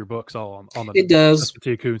bunch of your books all on the it does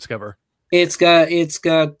T. Coons cover. It's got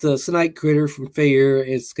the snake critter from Fear.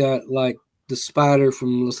 It's got like the spider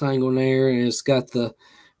from La Sanguinaire, and it's got the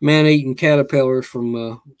man-eating caterpillar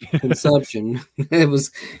from Consumption. It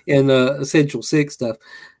was in Essential 6 stuff.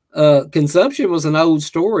 Consumption was an old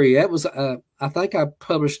story. That was I think I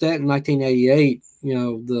published that in 1988.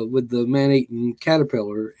 With the man-eating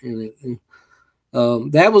caterpillar in it. And,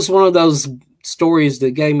 that was one of those stories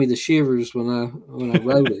that gave me the shivers when I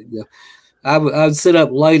wrote it. I'd sit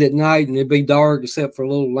up late at night, and it'd be dark except for a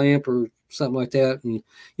little lamp or something like that. And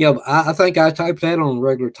I think I typed that on a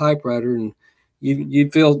regular typewriter, and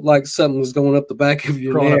you feel like something was going up the back of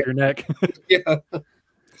your neck. Up your neck. Yeah.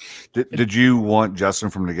 Did you want Justin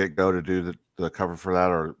from the get go to do the cover for that,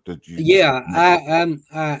 or did you? Yeah,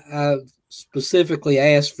 I specifically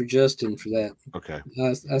asked for Justin for that. Okay.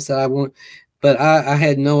 I said I want, but I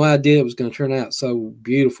had no idea it was going to turn out so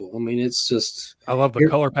beautiful. I mean, it's just. I love the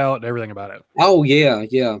color palette and everything about it. Oh yeah,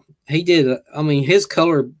 yeah. He did. I mean, his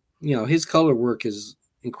color work is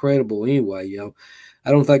incredible. Anyway,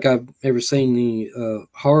 I don't think I've ever seen the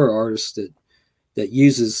horror artist that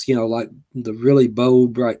uses like the really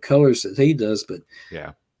bold, bright colors that he does. But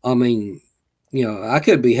yeah, I mean, I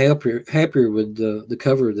couldn't be happier with the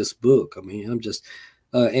cover of this book. I mean, I'm just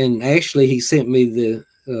and actually he sent me the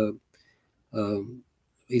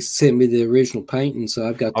original painting, so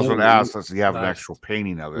I've got. I was going to ask, does he have an actual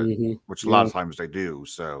painting of it, which a lot of times they do.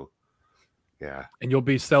 So yeah, and you'll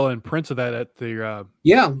be selling prints of that at the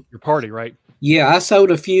your party, right? Yeah, I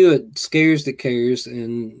sold a few at Scares That Cares,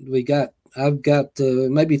 and I've got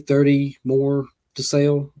maybe 30 more to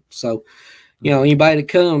sell. So, anybody that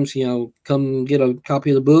comes, come get a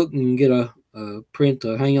copy of the book and get a print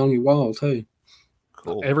to hang on your wall too.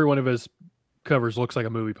 Cool. Every one of his covers looks like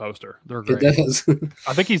a movie poster. They're great. It does.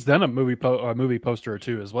 I think he's done a movie poster or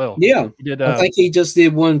two as well. Yeah, he did. I think he just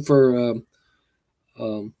did one for.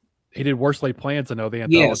 He did Worst Laid Plans, I know, the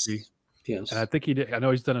anthology. Yes. And I think he did. I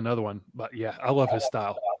know he's done another one, but yeah, I love his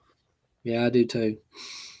style. Yeah, I do too.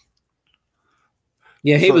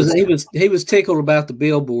 Yeah, he was tickled about the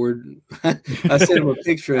billboard. I sent him a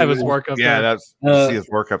picture of his work up there. Yeah, see his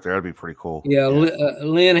work up there. That'd be pretty cool. Yeah,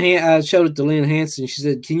 Lynn. I showed it to Lynn Hanson. She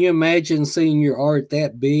said, "Can you imagine seeing your art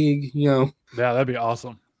that big?" Yeah, that'd be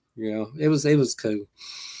awesome. Yeah, it was cool.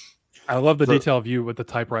 I love the detail of you with the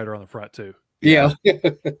typewriter on the front too. Yeah.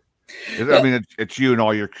 I mean, it's you and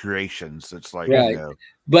all your creations. It's like, right.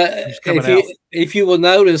 But if you will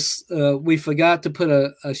notice, we forgot to put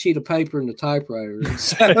a sheet of paper in the typewriter.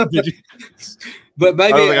 But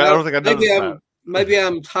maybe I don't think I noticed that. Maybe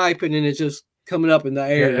I'm typing and it's just coming up in the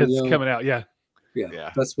air. Yeah, it's coming out. Yeah,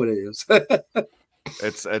 that's what it is.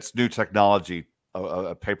 It's new technology,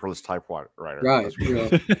 a paperless typewriter. Right.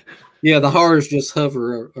 Yeah, the horrors just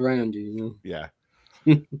hover around you. Yeah.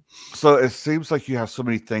 So it seems like you have so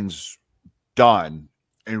many things done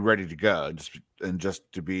and ready to go and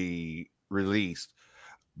just to be released,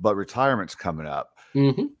 but retirement's coming up.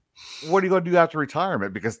 Mm-hmm. What are you going to do after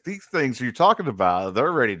retirement? Because these things you're talking about,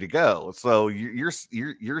 they're ready to go. So you're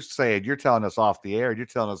saying, you're telling us off the air, you're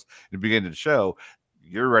telling us at the beginning of the show,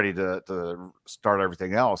 you're ready to start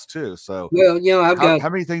everything else too. So well, I've got how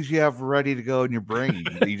many things you have ready to go in your brain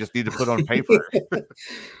that you just need to put on paper?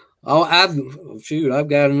 Oh, I've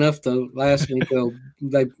got enough to last me till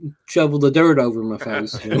they shovel the dirt over my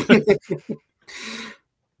face.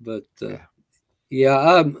 But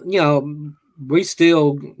we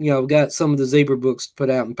still got some of the Zebra books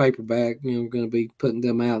put out in paperback. We're going to be putting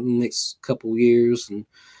them out in the next couple of years,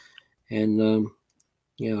 and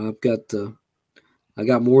I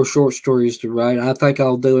got more short stories to write. I think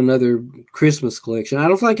I'll do another Christmas collection. I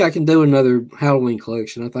don't think I can do another Halloween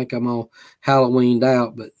collection. I think I'm all Halloweened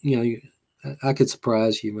out, but I could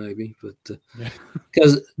surprise you maybe. But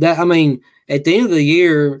because at the end of the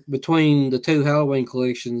year, between the two Halloween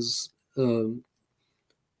collections, the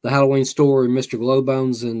Halloween Store and Mr.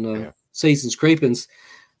 Glowbones and Seasons Creepings,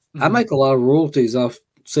 I make a lot of royalties off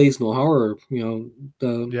seasonal horror.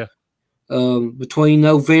 Between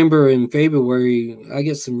November and February, I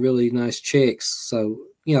get some really nice checks. So,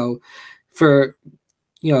 for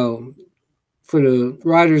the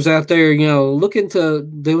writers out there, look into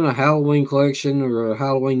doing a Halloween collection or a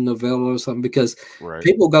Halloween novella or something, because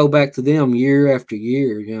people go back to them year after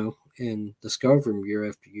year, and discover them year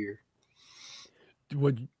after year.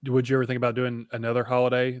 Would you ever think about doing another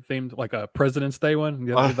holiday themed, like a President's Day one?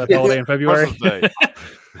 That holiday in February?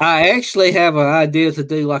 I actually have an idea to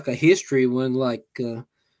do like a history one, like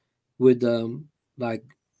with like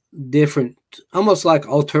different, almost like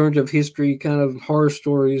alternative history kind of horror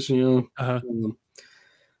stories. I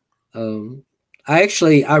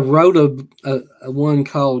wrote a one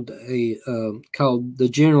called The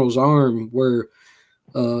General's Arm, where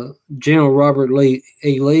General Robert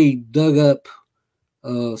Lee dug up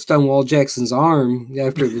Stonewall Jackson's arm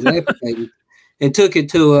after it was amputated and took it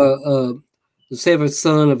to the seventh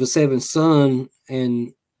son of a seventh son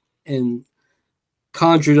and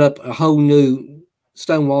conjured up a whole new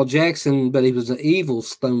Stonewall Jackson, but he was an evil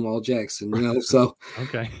Stonewall Jackson, so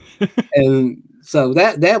okay. And so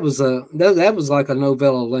that was like a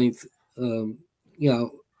novella length,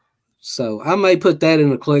 so I may put that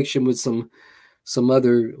in a collection with some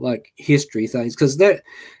other like history things, because that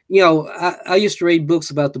you know, I used to read books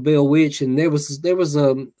about the Bell Witch, and there was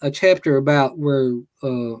a chapter about where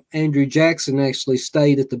Andrew Jackson actually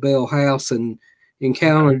stayed at the Bell House and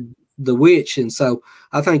encountered the witch, and so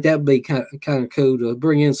I think that would be kind of cool to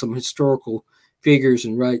bring in some historical figures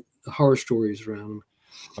and write horror stories around them.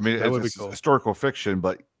 I mean, it's cool. Historical fiction,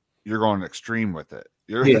 but you're going extreme with it.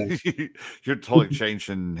 You're you're totally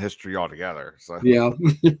changing history altogether. So yeah.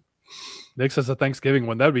 Nick says a Thanksgiving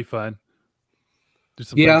one. That would be fun. Do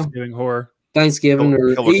some Thanksgiving horror. Thanksgiving or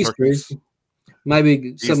Easter.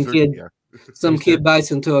 Maybe some kid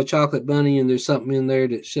bites into a chocolate bunny and there's something in there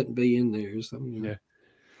that shouldn't be in there or something. You know? Yeah.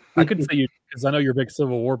 I could see you, because I know you're a big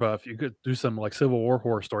Civil War buff. You could do some like Civil War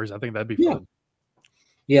horror stories. I think that'd be fun.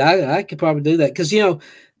 Yeah, I could probably do that. Because, you know,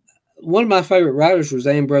 one of my favorite writers was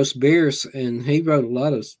Ambrose Bierce, and he wrote a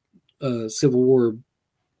lot of Civil War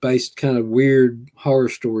based kind of weird horror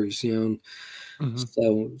stories, you know.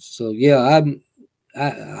 So yeah,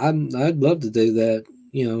 I'd love to do that.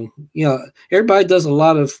 You know, everybody does a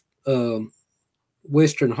lot of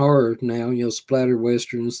Western horror now, you know, splatter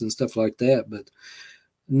Westerns and stuff like that, but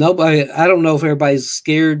nobody, I don't know if everybody's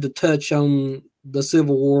scared to touch on the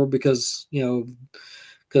Civil War because, you know,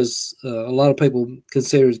 a lot of people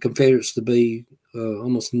consider the Confederates to be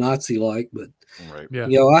almost Nazi-like, but you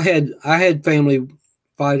know, I had family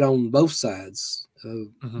fight on both sides,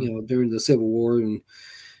 you know, during the Civil War, and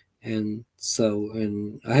I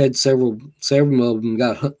had several of them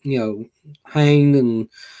got, you know, hanged, and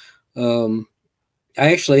I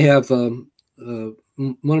actually have one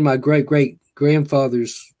of my great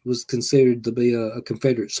grandfathers was considered to be a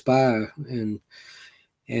Confederate spy, and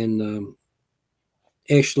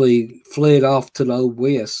actually fled off to the Old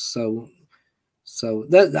West. So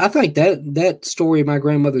that, I think that story my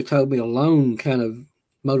grandmother told me alone kind of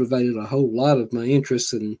motivated a whole lot of my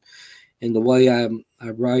interest in the way I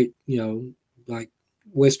write, you know, like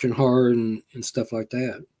Western horror and stuff like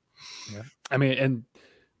that. Yeah, I mean, and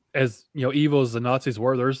as you know, evil as the Nazis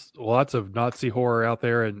were, there's lots of Nazi horror out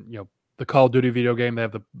there, and you know, the Call of Duty video game, they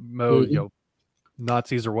have the mode, you know,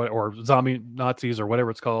 Nazis or zombie Nazis or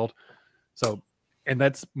whatever it's called. So, and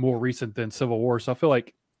that's more recent than Civil War. So I feel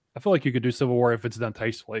like you could do Civil War if it's done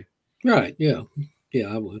tastefully. Right. Yeah.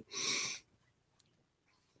 Yeah, I would.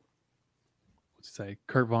 What's he say?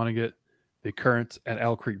 Kurt Vonnegut, The Occurrence at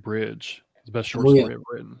Owl Creek Bridge. It's the best short story ever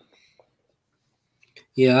written.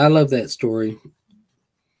 Yeah, I love that story.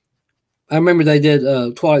 I remember they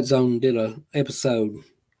did Twilight Zone did a episode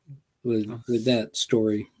with that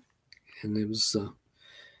story, and it was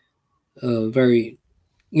very,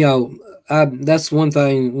 you know, that's one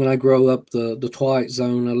thing when I grow up, the Twilight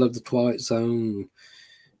Zone. I love the Twilight Zone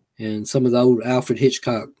and some of the old Alfred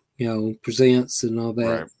Hitchcock, you know, presents and all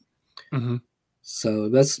that. Right. So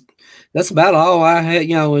that's about all I had,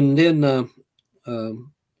 you know. And then of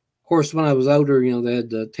course, when I was older, you know, they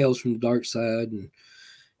had Tales from the Dark Side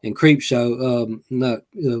and Creep Show, not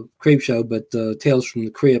Creep Show, but Tales from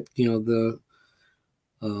the Crypt, you know,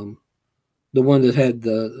 the one that had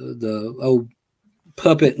the old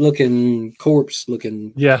puppet looking corpse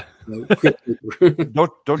looking crypt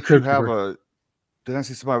don't you have a, did I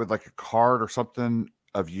see somebody with like a card or something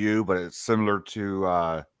of you, but it's similar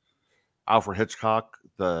to Alfred Hitchcock,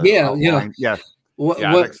 outline? I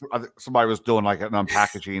think somebody was doing like an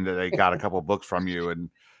unpackaging that they got a couple of books from you and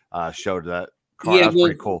showed that card. That's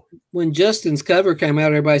pretty cool. When Justin's cover came out,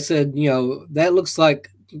 everybody said, you know, that looks like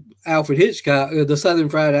Alfred Hitchcock, the Southern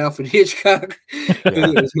Fried Alfred Hitchcock.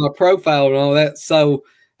 It was my profile and all that. So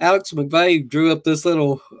Alex McVeigh drew up this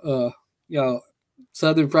little, you know,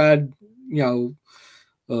 Southern Fried, you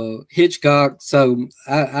know, Hitchcock. So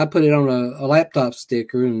I put it on a laptop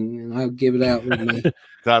sticker and I'll give it out with my,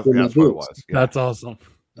 that's what it was. Yeah. That's awesome.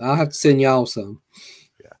 I'll have to send y'all some.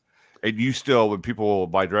 Yeah. And you still, when people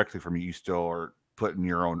buy directly from you still are putting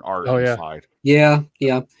your own art inside. Yeah.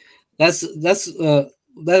 That's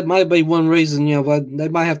that might be one reason, you know, they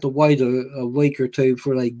might have to wait a week or two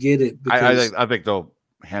before they get it. I think they'll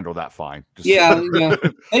handle that fine. Yeah,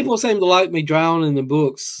 people seem to like me drawing in the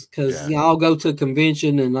books because you know, I'll go to a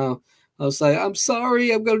convention and I'll say, "I'm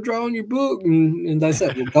sorry, I'm going to draw in your book," and they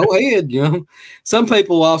say, "Well, go ahead." You know, some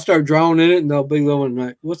people I'll start drawing in it and they'll be going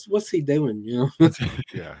like, "What's he doing?" You know.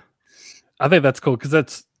 Yeah, I think that's cool because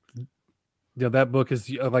that's, you know, that book is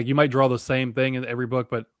like you might draw the same thing in every book,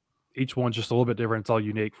 but each one's just a little bit different. It's all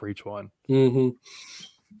unique for each one.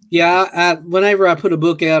 Yeah, whenever I put a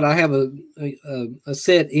book out, I have a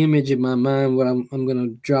set image in my mind what I'm going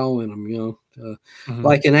to draw in them. You know,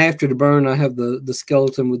 like in After the Burn, I have the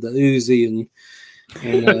skeleton with the Uzi and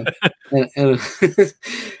you know,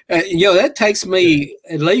 that takes me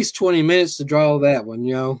at least 20 minutes to draw that one.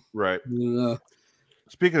 You know, right?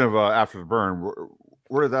 speaking of After the Burn,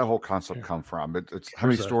 where did that whole concept come from? It's how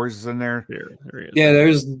many stories is in there? There yeah,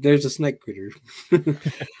 there's a snake critter.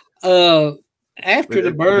 After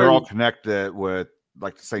the Burn, they're all connected with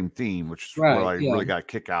like the same theme, which is right, what I really got a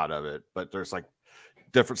kick out of it. But there's like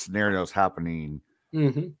different scenarios happening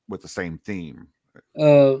with the same theme.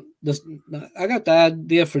 I got the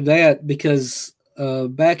idea for that because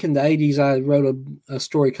back in the 80s, I wrote a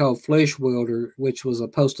story called Flesh Welder, which was a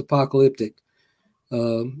post-apocalyptic,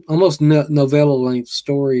 almost novella-length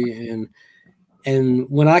story. And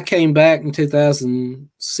when I came back in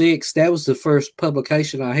 2006, that was the first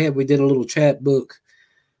publication I had. We did a little chat book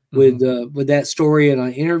with that story and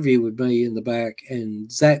an interview with me in the back. And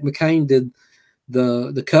Zach McCain did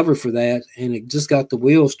the cover for that, and it just got the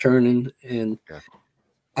wheels turning. And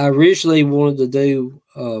I originally wanted to do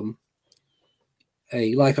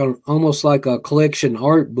almost like a collection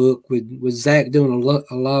art book with Zach doing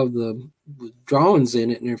a lot of the drawings in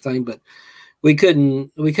it and everything, but we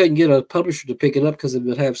couldn't get a publisher to pick it up because it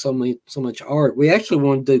would have so much art. We actually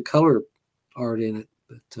wanted to do color art in it,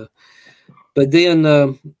 but then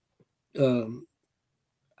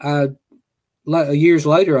years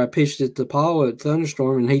later I pitched it to Paul at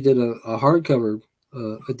Thunderstorm, and he did a hardcover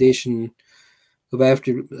edition of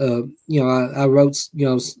After. I wrote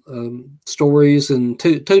stories and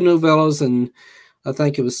two novellas, and I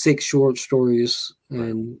think it was 6 short stories,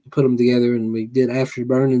 and put them together, and we did After the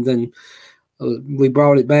Burn, and then we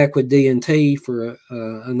brought it back with D&T for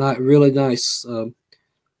a really nice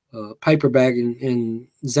paperback, and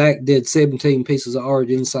Zach did 17 pieces of art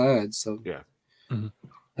inside. So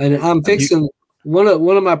and I'm fixing one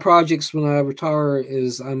of my projects when I retire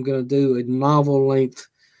is I'm going to do a novel length.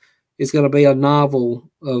 It's going to be a novel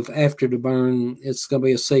of After the Burn. It's going to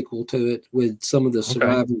be a sequel to it with some of the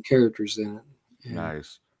surviving characters in it. And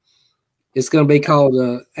nice. It's going to be called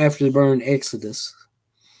After the Burn Exodus.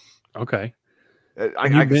 Okay. I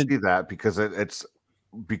can see that because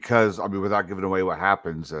because I mean, without giving away what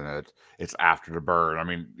happens in it, it's after the burn. I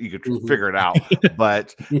mean, you could figure it out,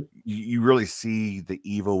 but you really see the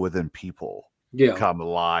evil within people come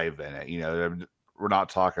alive in it. You know, we're not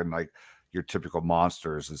talking like your typical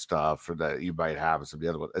monsters and stuff that you might have in some of the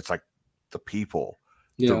other ones. It's like the people,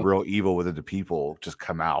 the real evil within the people just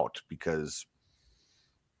come out because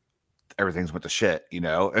everything's went to shit, you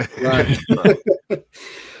know? Right.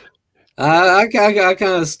 I kind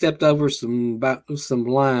of stepped over some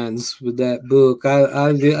lines with that book.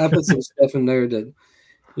 I put some stuff in there that,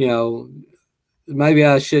 you know, maybe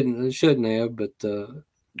I shouldn't have, but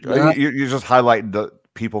you're just highlighting the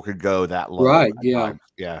people could go that low. Right. Yeah.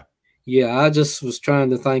 I just was trying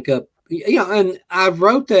to think up. And I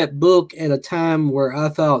wrote that book at a time where I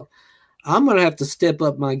thought I'm going to have to step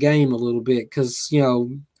up my game a little bit because, you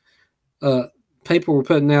know, people were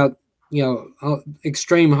putting out, you know,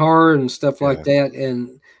 extreme horror and stuff like that,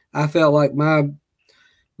 and I felt like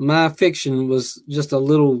my fiction was just a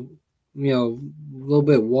little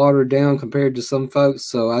bit watered down compared to some folks.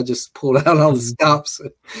 So I just pulled out all the stops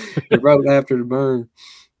and wrote After the Burn.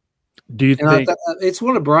 Do you think it's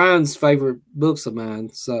one of Brian's favorite books of mine?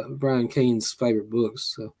 So Brian Keene's favorite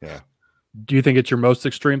books. So do you think it's your most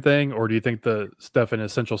extreme thing, or do you think the stuff in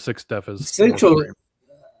Essential 6 stuff is Essential?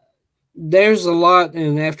 There's a lot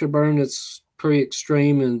in After Burn that's pretty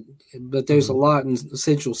extreme, but there's a lot in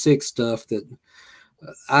Essential 6 stuff that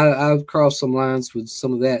I've crossed some lines with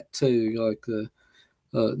some of that too, like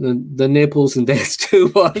the nipples and Dad's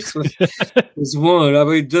toolbox was one. I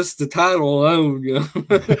mean, just the title alone, you know.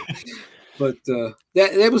 But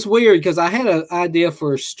that was weird because I had an idea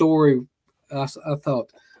for a story. I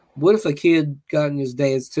thought, what if a kid got in his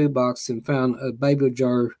dad's toolbox and found a baby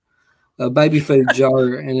food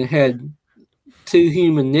jar, and it had 2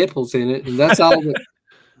 human nipples in it, and that's all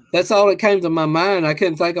that came to my mind. I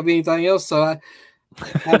couldn't think of anything else, so I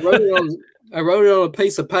wrote it on a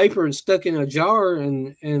piece of paper and stuck in a jar,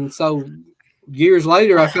 and so years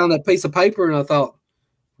later I found that piece of paper and I thought,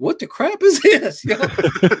 what the crap is this? You know?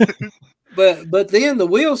 But then the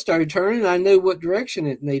wheels started turning. I knew what direction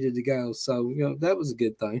it needed to go, so you know that was a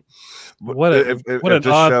good thing. If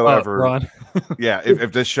this show ever,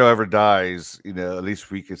 if this show ever dies, you know, at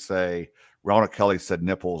least we could say Ronald Kelly said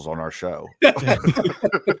nipples on our show.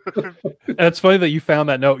 It's funny that you found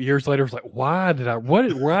that note years later. It's like, why did I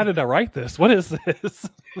write this? What is this?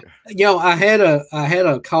 You know, I had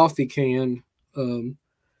a coffee can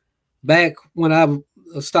back when I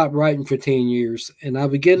stopped writing for 10 years, and I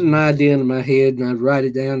would get an idea in my head and I'd write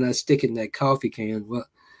it down and I'd stick it in that coffee can. Well,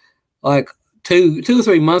 like two or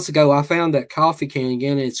 3 months ago, I found that coffee can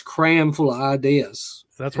again, and it's crammed full of ideas.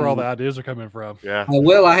 So that's where all the ideas are coming from. Yeah.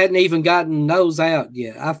 Well, I hadn't even gotten those out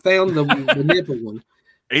yet. I found the nipple one,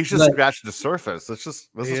 He's just scratching the surface. This is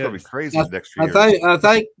gonna be crazy next year. I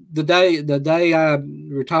think the day I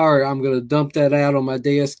retire, I'm gonna dump that out on my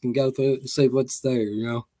desk and go through it and see what's there. You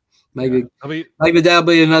know, maybe that'll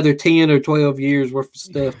be another 10 or 12 years worth of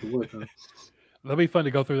stuff to work on. That'll be fun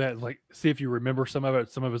to go through that and like see if you remember some of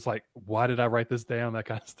it. Some of it's like, why did I write this down? That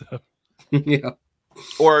kind of stuff. Yeah.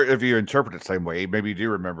 Or if you interpret it the same way, maybe you do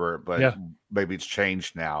remember it, but maybe it's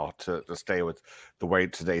changed now to stay with the way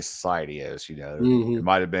today's society is. You know, it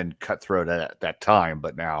might have been cutthroat at that time,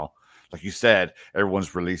 but now, like you said,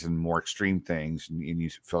 everyone's releasing more extreme things, and you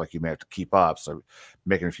feel like you may have to keep up. So,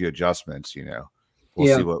 making a few adjustments, you know,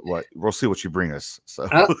 we'll see what you bring us. So,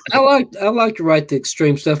 I like to write the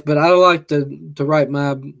extreme stuff, but I like to write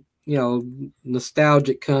my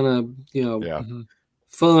nostalgic kind of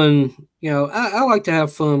fun. You know, I like to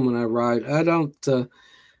have fun when I write. I don't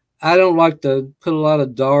like to put a lot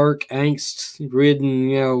of dark,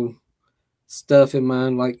 angst-ridden, stuff in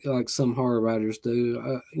mine like some horror writers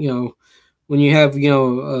do. When you have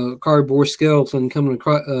a cardboard skeleton coming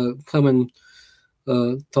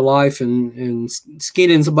to life and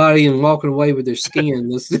skinning somebody and walking away with their skin.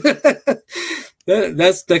 That's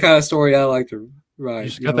the kind of story I like to write.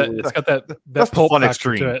 It's got that pulp fun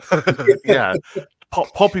extreme to it. Yeah,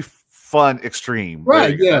 pulpy fun extreme.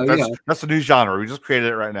 Right? That's the new genre. We just created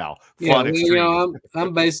it right now. Fun extreme.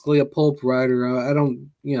 I'm basically a pulp writer. I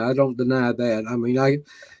don't deny that. I mean,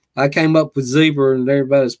 I came up with Zebra, and they're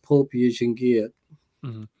about as pulpy as you can get.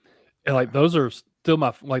 And like those are still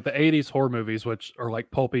my like the 80s horror movies, which are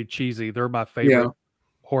like pulpy, cheesy. They're my favorite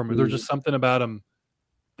horror movies. There's just something about them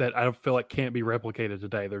that I don't feel like can't be replicated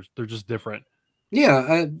today. They're just different.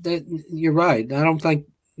 Yeah, you're right. I don't think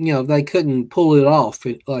they couldn't pull it off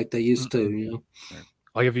like they used to.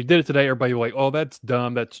 Like if you did it today, everybody would be like, "Oh, that's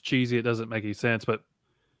dumb. That's cheesy. It doesn't make any sense." But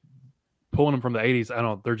pulling them from the 80s, I don't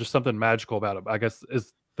know. There's just something magical about it. I guess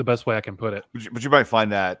is the best way I can put it. But you might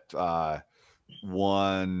find that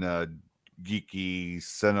one geeky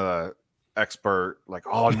cinema expert like,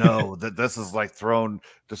 oh no, this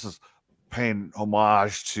is paying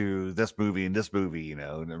homage to this movie and this movie, and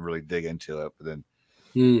then really dig into it, but then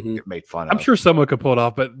get made fun of. I'm sure someone could pull it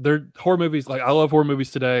off, but they're horror movies. Like I love horror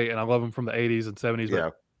movies today, and I love them from the 80s and 70s.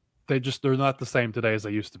 But they're not the same today as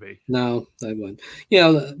they used to be. No, they wouldn't.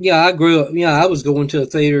 I grew up. I was going to a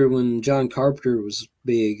theater when John Carpenter was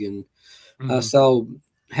big, and I saw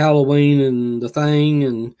Halloween and The Thing,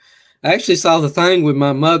 and I actually saw The Thing with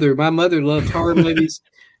my mother. My mother loved horror movies,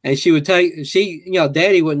 and she would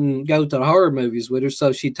Daddy wouldn't go to the horror movies with her,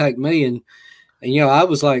 so she'd take me, and I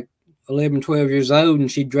was like 11, 12 years old, and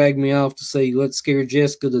she'd drag me off to see Let's Scare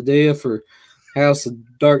Jessica to Death or House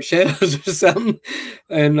of Dark Shadows or something.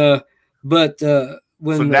 And when so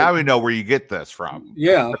now we know where you get this from.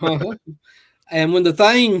 Yeah. And when The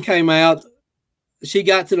Thing came out, she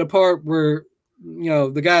got to the part where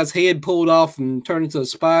the guy's head pulled off and turned into a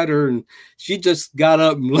spider, and she just got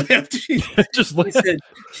up and left. She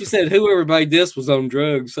said whoever made this was on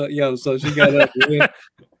drugs. So so she got up and left.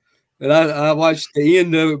 And I watched the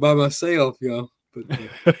end of it by myself, But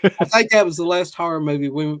I think that was the last horror movie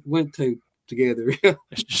we went to together.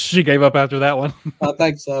 She gave up after that one. I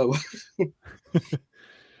think so.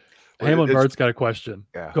 Hamlin Bird's got a question.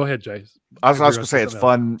 Yeah. Go ahead, Jay. I was going to say it's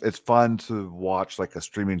fun. It's fun to watch like a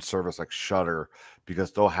streaming service like Shudder,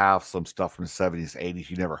 because they'll have some stuff from the 70s, 80s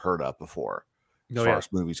you never heard of before. As far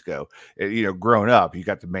as movies go, growing up, you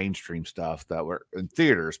got the mainstream stuff that were in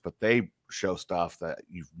theaters, but they show stuff that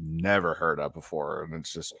you've never heard of before, and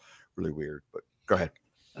it's just really weird. But go ahead.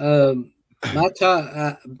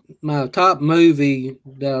 My top movie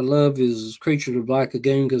that I love is Creature of the Black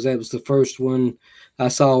Lagoon, because that was the first one I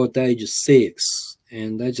saw at the age of 6,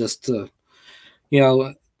 and that just up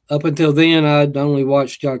until then I'd only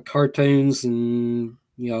watched we and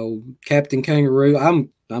Captain Kangaroo.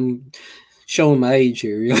 I'm showing my age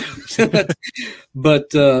here,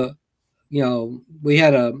 but we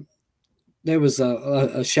had there was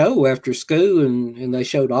a show after school, and they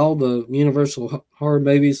showed all the Universal horror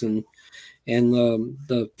movies and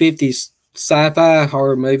the 50s sci-fi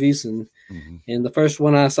horror movies, and the first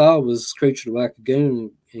one I saw was Creature of the Black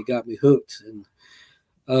Lagoon, and it got me hooked.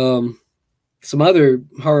 And some other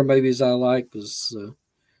horror movies I like was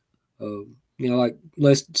like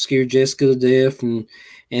Let's Scare Jessica to Death, and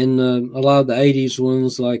a lot of the 80s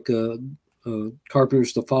ones like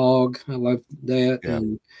Carpenter's The Fog. I love that. Yeah,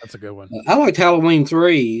 and that's a good one. I liked Halloween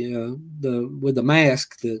 3, with the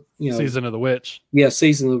mask that Season of the Witch. Yeah,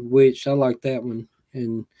 Season of the Witch. I like that one.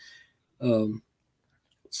 And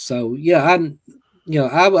so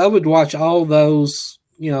I would watch all those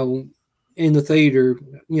in the theater.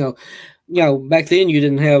 Back then you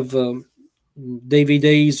didn't have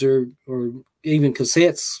DVDs or even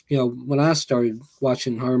cassettes, you know, when I started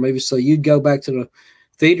watching horror movies. So you'd go back to the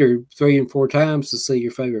theater 3 and 4 times to see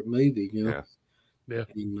your favorite movie, you know. Yeah.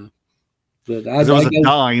 And, but it was a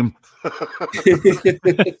dime.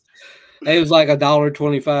 It was like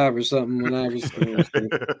 $1.25 or something when I was going.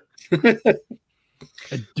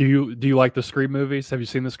 Do you like the Scream movies? Have you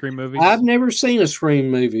seen the Scream movies? I've never seen a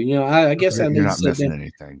Scream movie. You know, I guess I need You're to not sit missing down.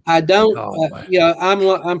 anything. I don't. Yeah,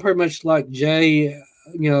 I'm pretty much like Jay.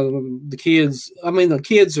 You know, the kids. I mean, the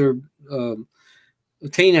kids are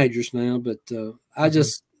teenagers now, but I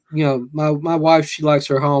just, you know, my wife, she likes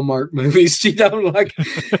her Hallmark movies. She don't like.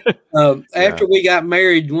 After we got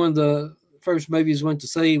married, one of the first movies we went to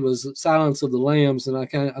see was Silence of the Lambs, and I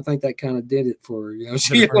think that kind of did it for her. You know,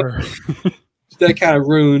 she that kind of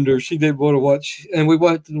ruined her. She didn't want to watch, and we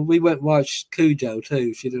went and watched Cujo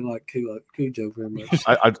too. She didn't like Cujo very much.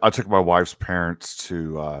 I took my wife's parents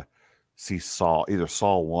to see Saw, either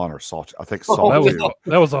Saw 1 or Saw 2. I think Saw 2.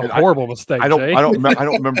 That was a horrible mistake. I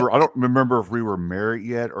don't remember if we were married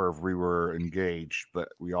yet or if we were engaged, but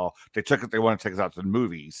they wanted to take us out to the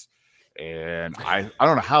movies. And I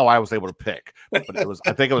don't know how I was able to pick, but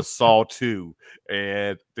I think it was Saw 2,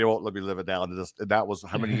 and they won't let me live it down. That was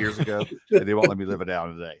how many years ago, and they won't let me live it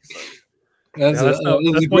down today. So.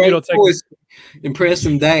 That's a great voice.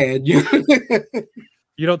 Impressing dad.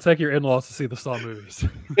 You don't take your in-laws to see the Saw movies.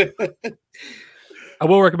 I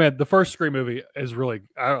will recommend the first Scream movie is really.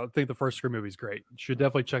 I think the first Scream movie is great. You should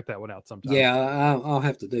definitely check that one out sometime. Yeah, I'll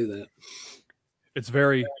have to do that. It's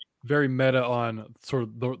very meta on sort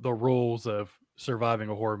of the rules of surviving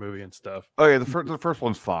a horror movie and stuff. Oh yeah, the first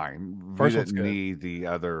one's fine. First we one's didn't good. need the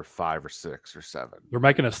other 5 or 6 or 7. They're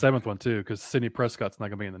making a 7th one too because Sidney Prescott's not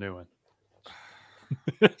going to be in the new one.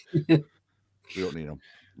 We don't need them.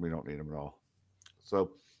 We don't need them at all.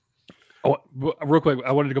 So, real quick,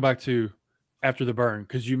 I wanted to go back to After the Burn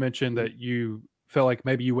because you mentioned that you felt like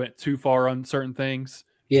maybe you went too far on certain things.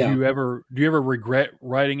 Yeah. Do you ever regret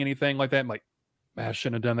writing anything like that? Like, I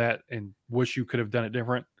shouldn't have done that and wish you could have done it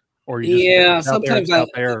different? Or you just sometimes out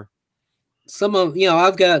there. Some of, you know,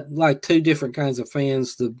 I've got like 2 different kinds of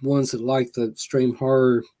fans, the ones that like the extreme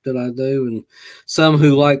horror that I do, and some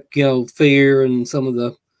who like, you know, fear and some of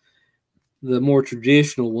the more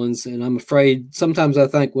traditional ones. And I'm afraid sometimes I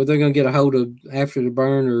think, well, they're going to get a hold of After the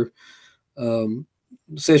Burn or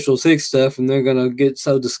Sexual Sick stuff, and they're going to get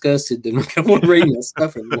so disgusted they're not going to want to read that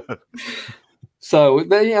stuff anymore. So, you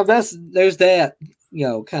know, there's that, you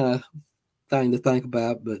know, kind of thing to think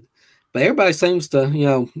about, but everybody seems to, you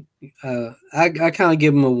know, I kind of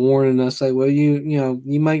give them a warning. I say, well, you know,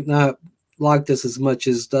 you might not like this as much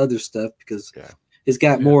as the other stuff because it's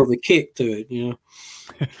got more of a kick to it, you know.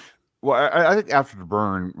 Well, I think After the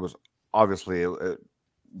Burn was obviously it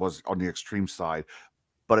was on the extreme side,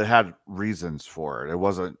 but it had reasons for it. It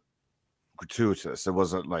wasn't gratuitous. It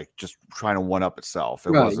wasn't like just trying to one up itself.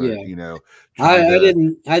 It wasn't, you know. I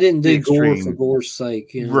didn't do gore for gore's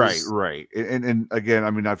sake. You know, right. And again, I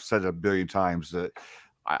mean, I've said it a billion times that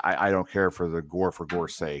I don't care for the gore for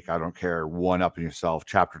gore's sake. I don't care one upping yourself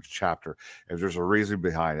chapter to chapter. If there's a reason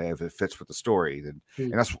behind it, if it fits with the story, then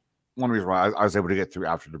and that's one reason why I was able to get through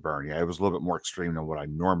After the Burn. Yeah, it was a little bit more extreme than what I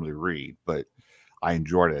normally read, but I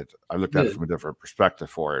enjoyed it. I looked at it from a different perspective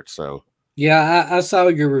for it. So yeah, I saw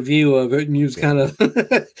your review of it, and you was kind of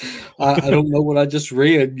I don't know what I just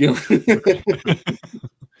read. You know?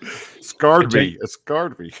 Scarred me. It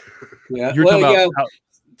scarred me. Yeah, well,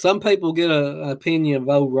 some people get an opinion of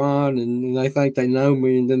old Ron, and they think they know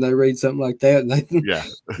me, and then they read something like that, and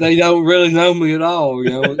they don't really know me at all. You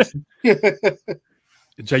know.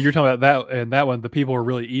 Jay, you're talking about that, and that one, the people are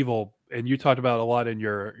really evil, and you talked about a lot in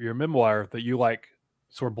your memoir that you like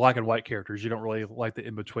sort of black and white characters. You don't really like the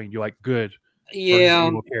in between. You like good,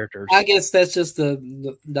 evil characters. I guess that's just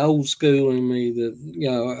the old school in me. That,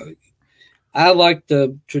 you know, I like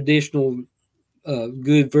the traditional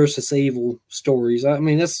good versus evil stories. I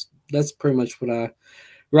mean, that's pretty much what I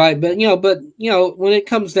write. But you know, when it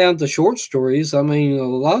comes down to short stories, I mean, a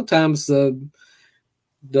lot of times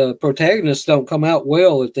the protagonists don't come out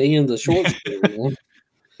well at the end of the short story. You know?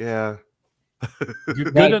 Yeah.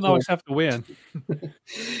 Good doesn't always have to win.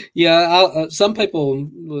 Yeah, some people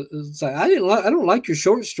say I don't like your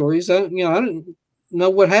short stories. I didn't know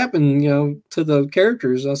what happened, you know, to the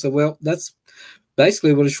characters. I said, well, that's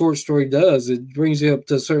basically what a short story does. It brings you up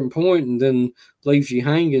to a certain point and then leaves you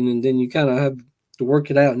hanging, and then you kind of have to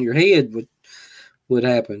work it out in your head what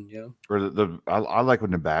happened, you know. Or I like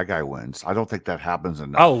when the bad guy wins. I don't think that happens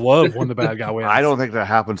enough. I love when the bad guy wins. I don't think that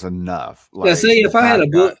happens enough. Like, yeah, see, if I had a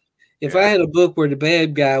book. If I had a book where the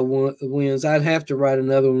bad guy wins, I'd have to write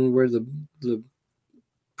another one where the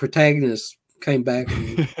protagonist came back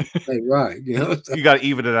and say, right, you know. You got to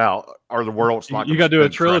even it out, or the world's not. You got to do a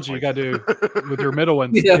trilogy. You got to do with your middle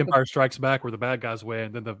ones. Yeah. Empire Strikes Back, where the bad guys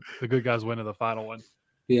win, then the good guys win in the final one.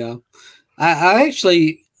 Yeah, I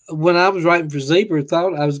actually, when I was writing for Zebra,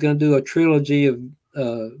 thought I was going to do a trilogy of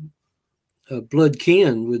Blood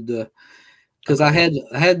Kin with the, because I had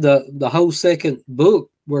the whole second book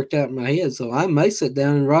worked out in my head, so I may sit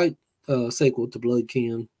down and write a sequel to Blood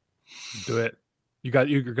Kin. Do it.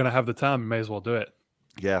 You're going to have the time. You may as well do it.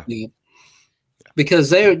 Yeah. Because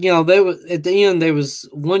they were at the end. There was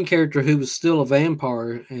one character who was still a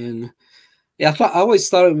vampire, and I always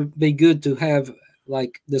thought it would be good to have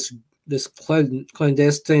like this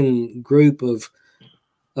clandestine group of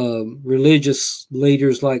religious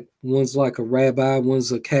leaders, like one's like a rabbi,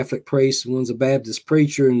 one's a Catholic priest, and one's a Baptist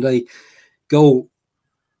preacher, and they go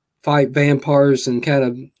fight vampires and kind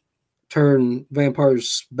of turn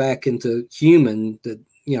vampires back into human, that,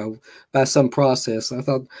 you know, by some process. I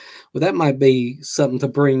thought, well, that might be something to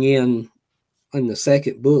bring in the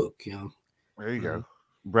second book, you know. There you go.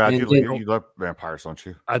 Brad, you love vampires, don't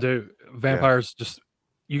you? I do. Vampires, just,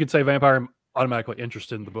 you could say vampire, I'm automatically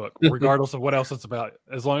interested in the book, regardless of what else it's about,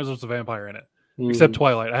 as long as there's a vampire in it. Except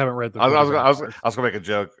Twilight. I haven't read the book. I was going to make a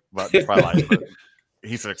joke about Twilight, but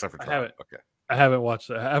he said except for Twilight. I haven't watched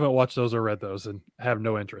those or read those, and have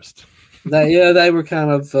no interest. They were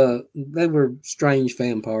kind of they were strange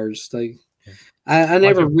vampires. I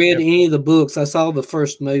never read any of the books. I saw the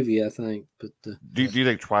first movie, I think. But do you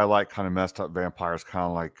think Twilight kind of messed up vampires, kind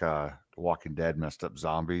of like The Walking Dead messed up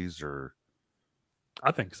zombies? Or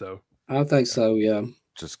I think so. I think so. Yeah.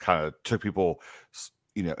 Just kind of took people,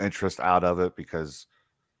 you know, interest out of it because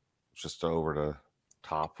it's just over the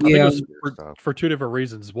top. Yeah, for two different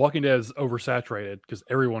reasons. Walking Dead is oversaturated because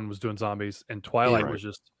everyone was doing zombies, and Twilight was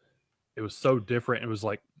just, it was so different. It was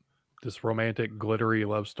like this romantic, glittery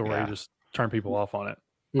love story. Just turned people off on it.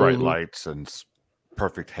 Bright lights and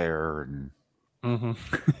perfect hair and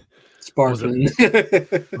sparkling.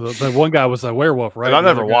 The one guy was a werewolf, right? And I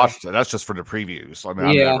never watched it. That's just for the previews. I mean,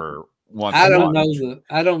 I never watched. I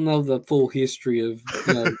don't know the full history of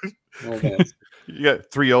all that. You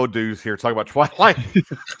got three old dudes here talking about Twilight.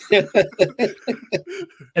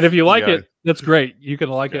 And if you like it, that's great. You can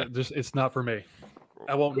like it. Just, it's not for me.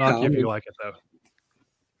 I won't knock you if you like it, though.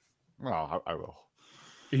 Well, I will.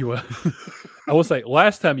 You will. I will say,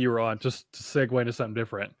 last time you were on, just to segue into something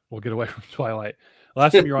different, we'll get away from Twilight.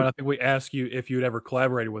 Last time you were on, I think we asked you if you'd ever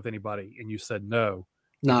collaborated with anybody, and you said no.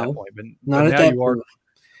 No, but not at that point.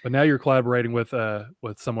 But now you're collaborating with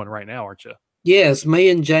someone right now, aren't you? Yes,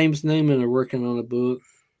 me and James Newman are working on a book,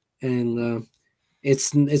 and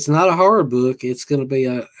it's not a horror book. It's going to be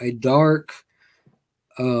a dark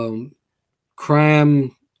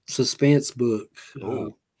crime suspense book.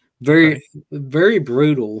 Very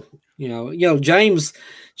brutal. You know, James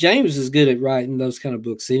is good at writing those kind of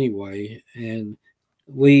books anyway, and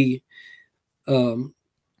me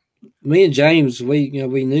and James, we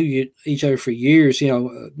knew each other for years.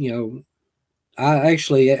 I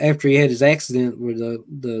actually, after he had his accident where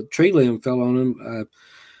the tree limb fell on him,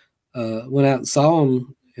 I went out and saw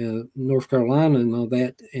him in North Carolina and all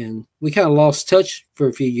that, and we kind of lost touch for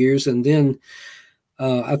a few years. And then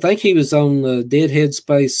I think he was on the Dead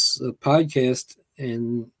Headspace podcast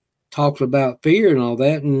and talked about fear and all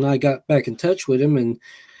that, and I got back in touch with him,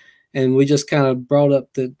 and we just kind of brought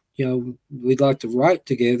up that, you know, we'd like to write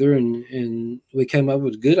together, and we came up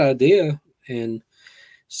with a good idea, and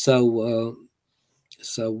so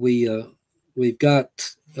we've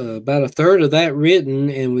got about a third of that written,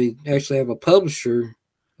 and we actually have a publisher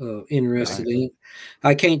interested in it.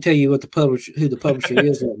 I can't tell you who the publisher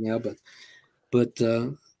is right now, but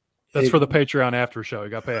that's for the Patreon after show. You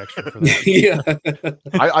got to pay extra for that. Yeah,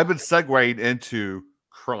 I've been segueing into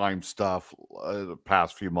crime stuff the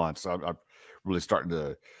past few months. I'm really starting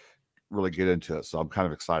to really get into it, so I'm kind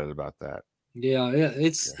of excited about that. Yeah,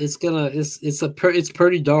 it's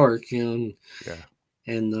pretty dark, you know. Yeah.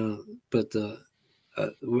 And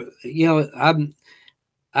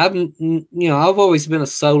you know, I've always been a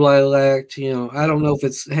solo act. You know, I don't know if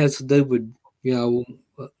it has to do with you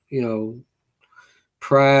know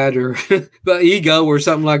pride or but ego or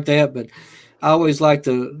something like that, but I always like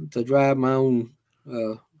to drive my own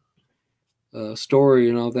story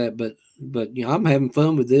and all that. But you know, I'm having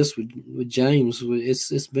fun with this with James.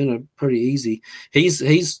 It's been a pretty easy.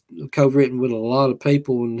 He's co-written with a lot of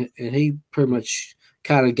people, and he pretty much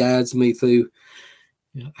kind of guides me through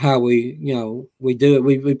how we do it.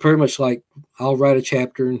 We pretty much, like, I'll write a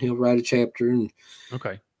chapter and he'll write a chapter, and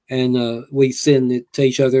we send it to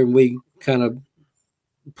each other, and we kind of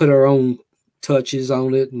put our own touches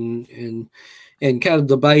on it, and and kind of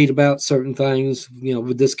debate about certain things. You know,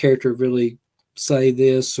 would this character really say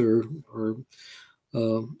this or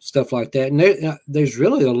stuff like that? And there's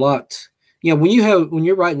really a lot. You know, when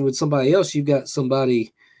you're writing with somebody else, you've got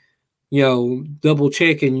somebody, you know, double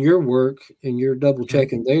checking your work and you're double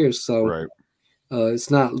checking theirs. So Right.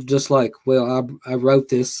 It's not just like, well, I wrote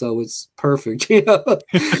this, so it's perfect. You know?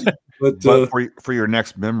 But for your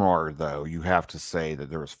next memoir, though, you have to say that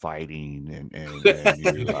there was fighting and you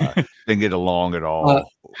didn't get along at all.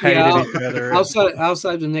 Yeah, I'll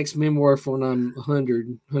save the next memoir for when I'm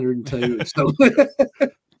 100, 102. So.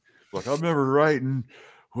 Look, I remember writing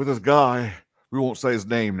with this guy. We won't say his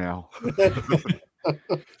name now.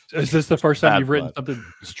 Is this the first time you've written something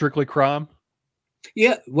strictly crime?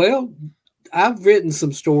 Yeah, well, I've written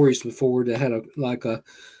some stories before that had a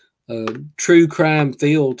true crime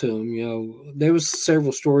feel to them. You know, there was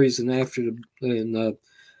several stories in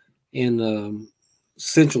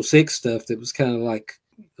Central Six stuff that was kind of like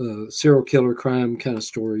serial killer crime kind of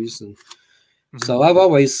stories, and so I've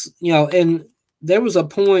always, you know, and there was a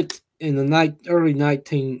point in the early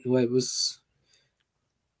 19. Well, it was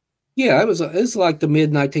like the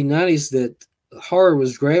mid 1990s that horror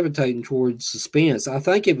was gravitating towards suspense. I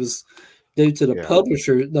think it was due to the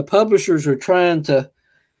publisher. The publishers were trying to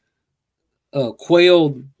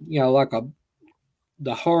quell, you know, like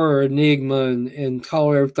the horror enigma and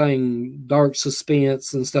call everything dark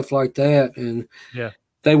suspense and stuff like that. And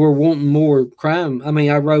they were wanting more crime. I mean,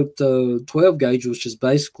 I wrote 12 Gauge, which is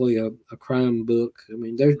basically a crime book. I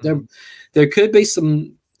mean, there could be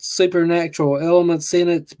some supernatural elements in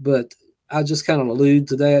it, but I just kind of allude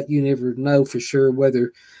to that. You never know for sure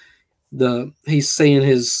whether he's seeing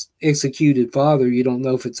his executed father. You don't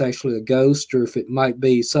know if it's actually a ghost or if it might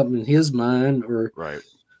be something in his mind or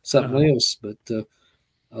something else. But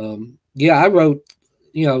I wrote,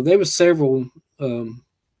 you know, there was several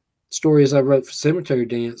stories I wrote for Cemetery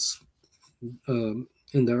Dance in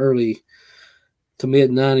the early to mid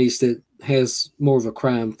 90s that has more of a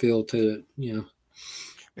crime feel to it, you know.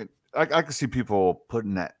 I can see people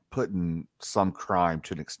putting some crime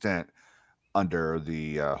to an extent under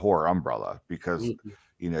the horror umbrella because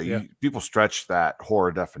you know people stretch that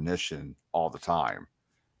horror definition all the time.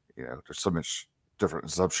 You know, there's so much different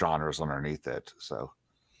subgenres underneath it. So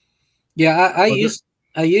I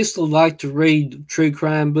used to like to read true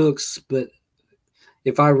crime books, but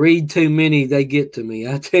if I read too many, they get to me.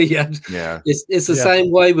 I tell you, it's the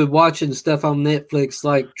same way with watching stuff on Netflix,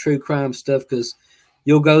 like true crime stuff, because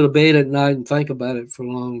you'll go to bed at night and think about it for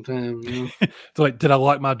a long time. You know? It's like, did I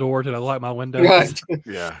lock my door? Did I lock my window? Right.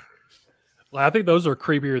 Yeah. Well, I think those are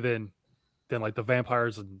creepier than like the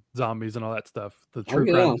vampires and zombies and all that stuff. The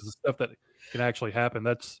true crime is the stuff that can actually happen.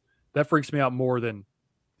 That freaks me out more than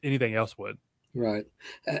anything else would. Right.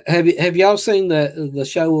 Have y'all seen the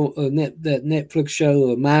show that Netflix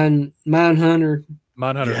show Mindhunter?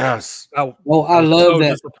 Mindhunter. Yes. I love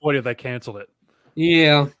that. Disappointed they canceled it.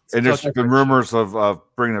 Yeah. And there's been rumors of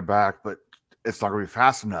bringing it back, but it's not going to be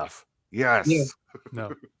fast enough. Yes. Yeah.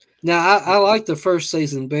 No. Now, I like the first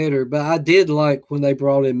season better, but I did like when they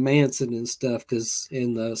brought in Manson and stuff because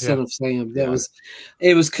in the Son of Sam,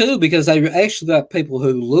 it was cool because they actually got people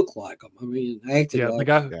who look like them. I mean, acted like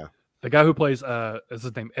the guy who plays is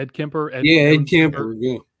his name Ed Kemper? Ed Kemper.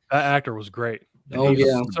 Yeah. That actor was great. Oh,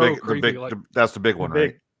 yeah. So creepy. That's the big one,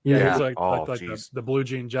 right? Yeah, it's like the blue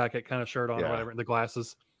jean jacket kind of shirt on or whatever, and the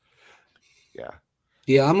glasses. Yeah.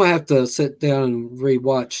 Yeah, I'm going to have to sit down and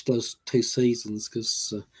rewatch those 2 seasons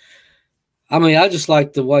because, I mean, I just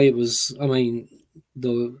like the way it was, I mean,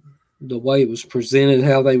 the way it was presented,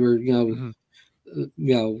 how they were, you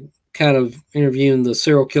know, kind of interviewing the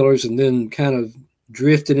serial killers and then kind of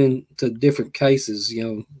drifted into different cases, you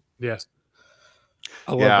know. Yes.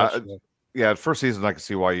 I love that show. Yeah, the first season I could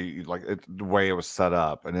see why you like it, the way it was set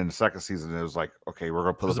up, and then the second season it was like, okay, we're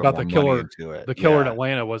gonna put a bit more money into it. The killer in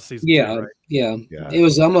Atlanta was season 2, right? Yeah. It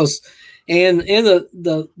was almost, and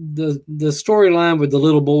the storyline with the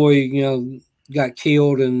little boy, you know, got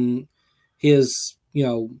killed, and his, you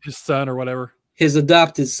know, his son or whatever, his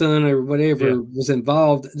adopted son or whatever was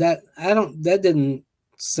involved. That didn't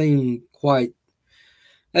seem quite.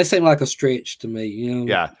 That seemed like a stretch to me, you know.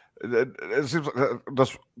 Yeah. It seems like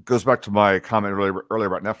this goes back to my comment earlier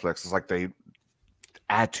about Netflix. It's like they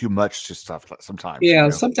add too much to stuff sometimes. Yeah, you know?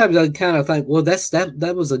 Sometimes I kind of think, well, that's a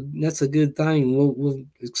good thing. We'll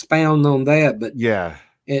expound on that, but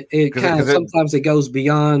it kind of sometimes it goes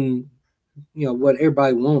beyond, you know, what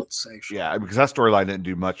everybody wants. Actually, yeah, because that storyline didn't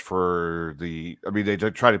do much for the. I mean, they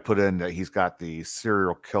did try to put in that he's got the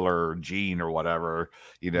serial killer gene or whatever,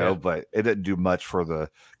 you know, but it didn't do much for the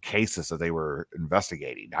cases that they were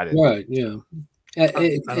investigating. I didn't. Right. Yeah.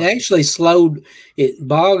 It actually slowed, it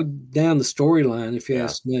bogged down the storyline, if you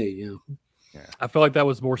ask me. You know. Yeah. I feel like that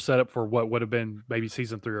was more set up for what would have been maybe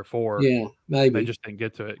season 3 or 4. Yeah, maybe. They just didn't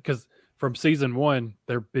get to it. Because from season 1,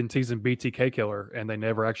 they've been teasing BTK Killer, and they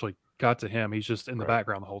never actually got to him. He's just in the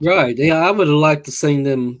background the whole time. Right. Yeah, I would have liked to seen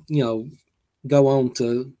them, you know, go on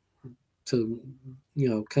to you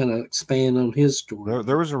know, kind of expand on his story.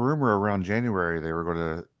 There was a rumor around January they were going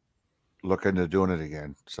to look into doing it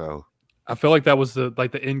again. So I feel like that was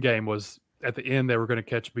the end game was at the end they were going to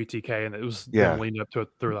catch BTK, and it was them leading up to it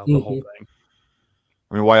throughout the whole thing.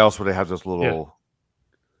 I mean, why else would they have those little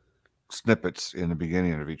snippets in the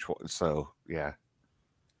beginning of each one? So yeah,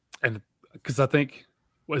 and because I think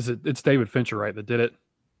it's David Fincher, right, that did it.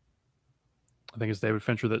 I think it's David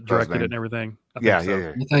Fincher that directed it and everything. I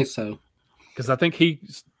think so. Because I think he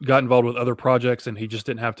got involved with other projects and he just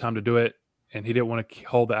didn't have time to do it, and he didn't want to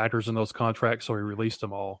hold the actors in those contracts, so he released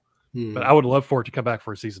them all. But I would love for it to come back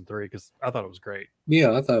for season 3 because I thought it was great.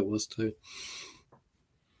 Yeah, I thought it was too.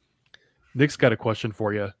 Nick's got a question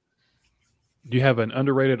for you. Do you have an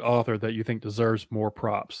underrated author that you think deserves more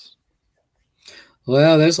props?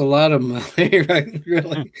 Well, there's a lot of them out there, right?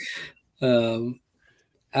 Really.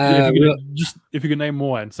 If you could name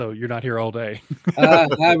one, so you're not here all day.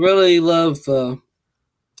 I really love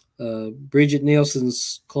Bridget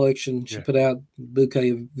Nielsen's collection. She put out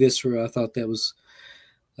Bouquet of Viscera. I thought that was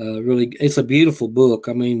really, it's a beautiful book.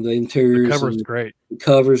 I mean, the interiors, the cover's great. The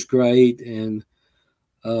cover's great, and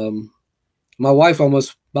my wife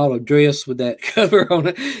almost bought a dress with that cover on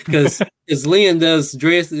it because Lynn does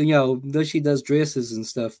dresses, you know, she does dresses and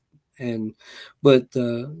stuff. But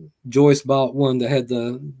Joyce bought one that had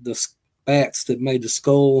the spats that made the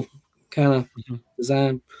skull kind of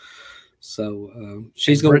design. So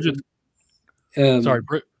she's going. Sorry,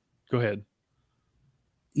 go ahead.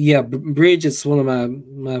 Yeah, Bridget's one of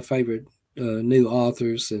my favorite new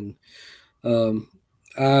authors, and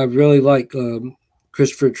I really like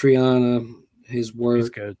Christopher Triana, his work. He's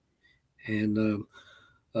good. And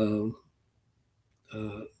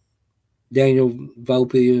Daniel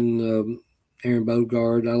Volpe and Aaron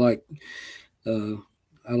Bogard. I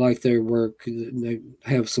like their work. They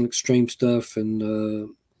have some extreme stuff.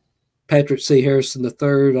 And Patrick C. Harrison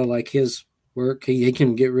III, I like his work. He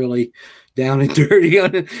can get really down and dirty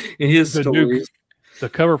in his stories. The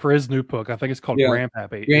cover for his new book, I think it's called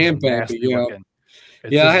Grandpappy. Grandpappy,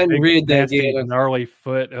 yeah. I hadn't read that yet. Gnarly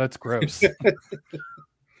foot. That's gross.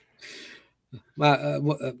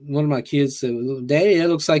 One of my kids said, "Daddy, that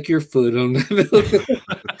looks like your foot on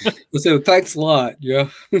that." I said, "Thanks a lot." Yeah.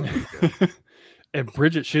 And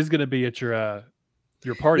Bridget, she's going to be at your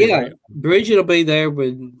party. Yeah, right? Bridget will be there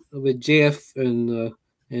with Jeff and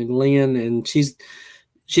Lynn, and she's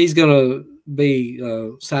going to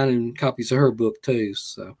be signing copies of her book too.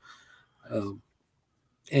 So,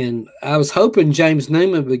 and I was hoping James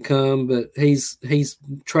Newman would come, but he's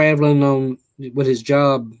traveling on with his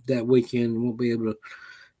job that weekend, won't be able to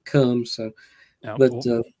come. So,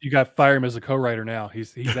 you got to fire him as a co-writer now.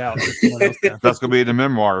 He's out. That's going to be in the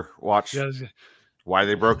memoir. Watch why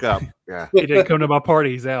they broke up. Yeah, he didn't come to my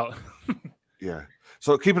party. He's out. Yeah.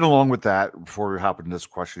 So keeping along with that, before we hop into this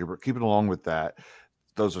question, but keeping along with that,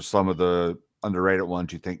 those are some of the underrated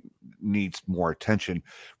ones you think needs more attention.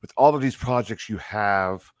 With all of these projects you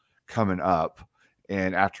have coming up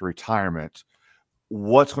and after retirement,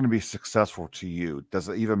 what's going to be successful to you? Does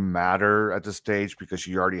it even matter at this stage because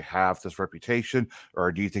you already have this reputation,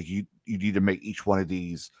 or do you think you need to make each one of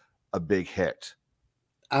these a big hit?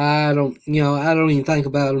 I don't even think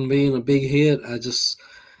about them being a big hit. I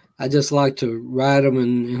just like to write them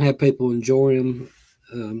and have people enjoy them.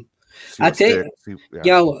 I tell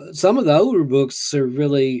you, some of the older books are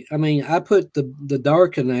really, I mean, I put the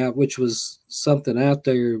Darken out, which was something out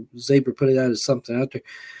there. Zebra put it out as something out there.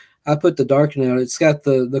 I put the Darken out. It's got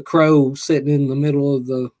the crow sitting in the middle of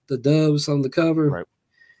the doves on the cover. Right.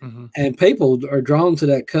 Mm-hmm. And people are drawn to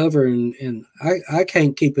that cover, and I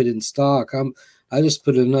can't keep it in stock. I just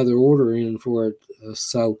put another order in for it.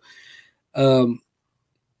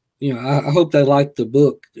 I hope they like the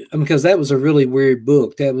book, because that was a really weird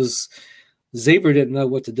book. That was, Zebra didn't know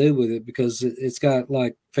what to do with it because it's got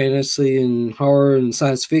like fantasy and horror and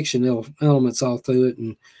science fiction elements all through it,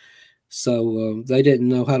 and so they didn't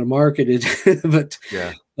know how to market it. But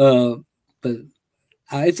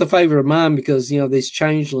it's a favorite of mine because these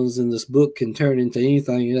changelings in this book can turn into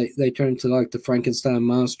anything. They turn to like the Frankenstein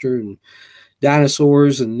monster and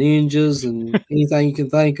dinosaurs and ninjas and anything you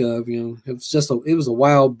can think of. It was a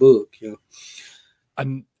wild book.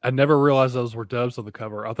 I never realized those were doves on the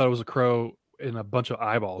cover. I thought it was a crow in a bunch of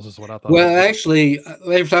eyeballs is what I thought. Well, actually,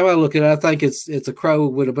 every time I look at it, I think it's a crow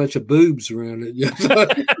with a bunch of boobs around it.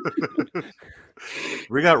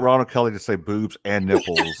 We got Ronald Kelly to say boobs and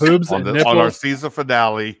nipples Boobs on and nipples. our season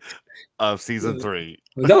finale of season 3.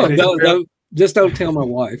 No, just don't tell my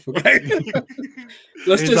wife, okay?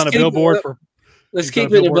 Let's He's just on a keep billboard it, for. let's he's on a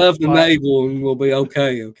keep it billboard above for the five. navel, and we'll be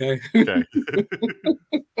okay. Okay. Okay.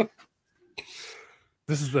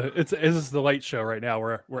 This is the late show right now.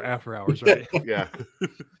 We're after hours, right? Yeah.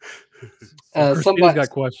 Christina's got a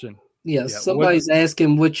question. Yeah, somebody's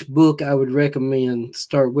asking which book I would recommend to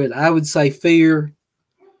start with. I would say Fear.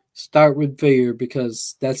 Start with Fear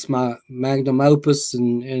because that's my magnum opus,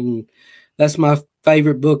 and that's my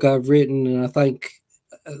favorite book I've written. And I think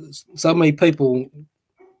so many people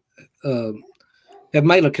have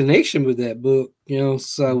made a connection with that book, you know.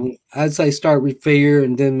 So I'd say start with Fear,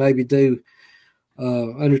 and then maybe do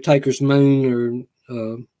Undertaker's Moon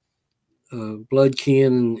or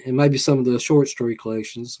Bloodkin, and maybe some of the short story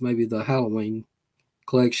collections, maybe the Halloween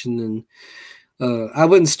collection. And I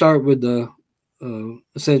wouldn't start with the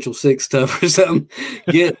Essential Six stuff or something.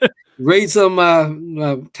 Read some of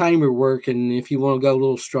my Tamer work, and if you want to go a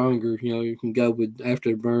little stronger, you know, you can go with After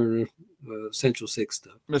the Burner, Essential Six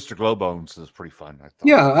stuff. Mr. Glowbones is pretty fun, I thought.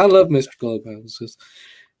 Yeah, I love Mr. Glowbones.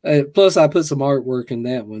 Plus, I put some artwork in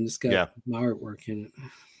that one. It's got my artwork in it.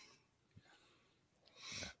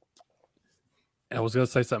 I was going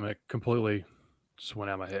to say something that completely just went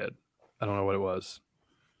out of my head. I don't know what it was.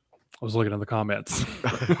 I was looking in the comments.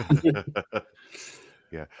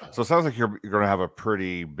 Yeah. So it sounds like you're going to have a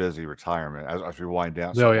pretty busy retirement as we wind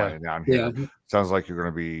down. Down here. Yeah. Sounds like you're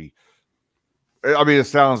going to be. I mean, it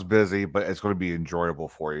sounds busy, but it's going to be enjoyable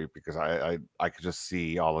for you because I could just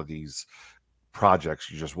see all of these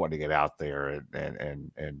projects you just want to get out there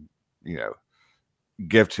and you know,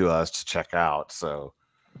 give to us to check out. So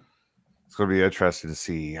it's going to be interesting to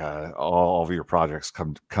see all of your projects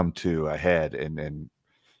come to a head, and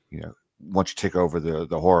you know, once you take over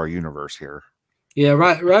the horror universe here. Yeah,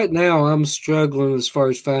 right now I'm struggling as far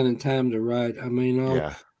as finding time to write. I mean,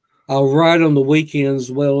 I'll write on the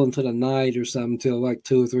weekends well into the night or something till like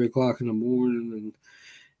 2 or 3 o'clock in the morning,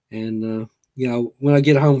 and you know, when I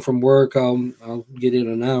get home from work, I'll get in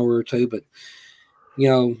an hour or two. But you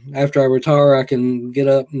know, after I retire, I can get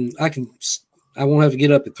up and I won't have to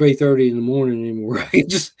get up at 3:30 in the morning anymore. I can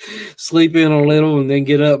just sleep in a little and then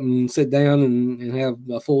get up and sit down and have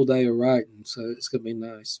a full day of writing. So it's gonna be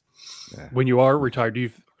nice. Yeah. When you are retired, are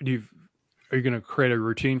you going to create a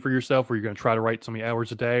routine for yourself, or are you going to try to write so many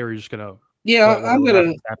hours a day, or are you just going to? Yeah, I'm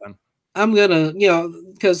gonna, you know,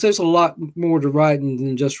 because there's a lot more to writing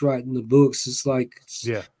than just writing the books. It's like,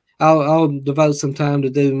 I'll devote some time to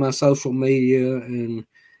do my social media and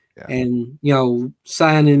you know,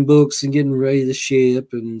 signing books and getting ready to ship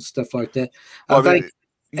and stuff like that. Well, I think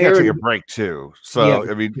you got to take a break too. So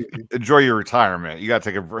I mean, enjoy your retirement. You got to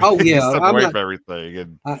take a break. Oh yeah, step away from everything.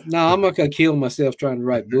 And no, I'm not gonna kill myself trying to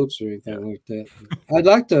write books or anything like that. I'd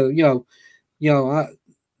like to, you know,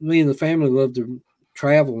 me and the family love to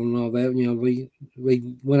travel and all that. You know, we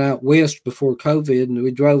went out west before COVID, and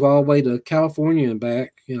we drove all the way to California and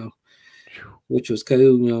back. You know, which was cool.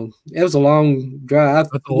 You know, it was a long drive.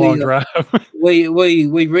 That's a long drive. We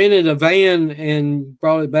rented a van and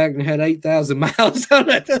brought it back and had 8,000 miles on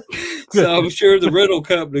it. So I'm sure the rental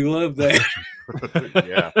company loved that.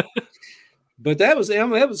 Yeah. But that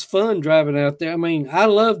was fun driving out there. I mean, I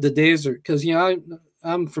love the desert because, you know,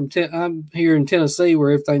 I'm here in Tennessee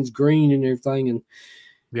where everything's green and everything,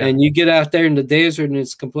 and you get out there in the desert and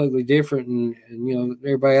it's completely different. And you know,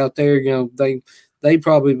 everybody out there, you know, they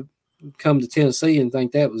probably come to Tennessee and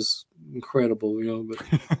think that was incredible, you know. But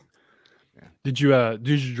did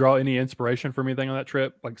you draw any inspiration from anything on that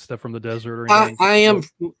trip, like stuff from the desert or anything? I am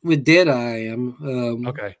with Dead-Eye.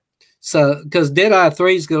 Okay. So because Dead-Eye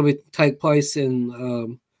 3 is going to take place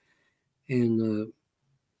in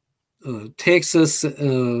Texas,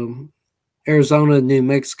 Arizona, and New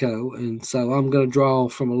Mexico, and so I'm going to draw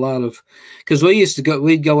from a lot of, because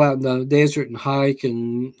we'd go out in the desert and hike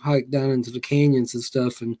down into the canyons and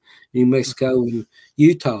stuff in New Mexico and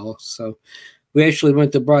Utah. So we actually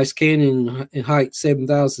went to Bryce Canyon and hiked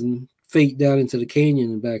 7,000 feet down into the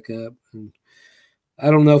canyon and back up. And I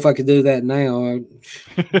don't know if I could do that now.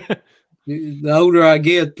 The older I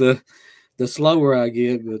get, the slower I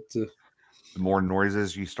get, but the more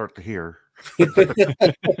noises you start to hear.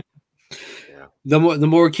 The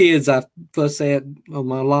more kids I fuss at on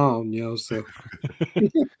my lawn, you know. So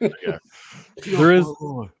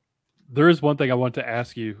there is one thing I want to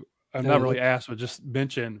ask you. I'm not really asked, but just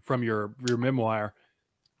mention from your memoir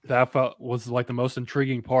that I felt was like the most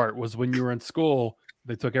intriguing part was when you were in school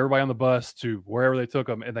they took everybody on the bus to wherever they took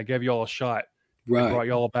them, and they gave you all a shot. Right. Brought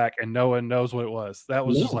y'all back, and no one knows what it was. That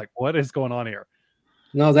was just like, what is going on here?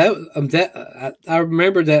 No, I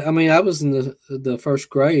remember that. I mean, I was in the first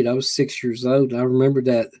grade. I was 6 years old. I remember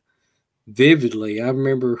that vividly. I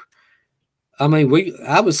remember. I mean,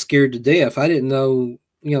 I was scared to death. I didn't know.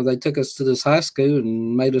 You know, they took us to this high school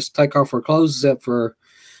and made us take off our clothes except for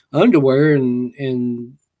underwear,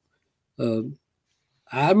 and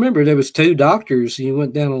I remember there was 2 doctors. You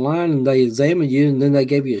went down the line and they examined you, and then they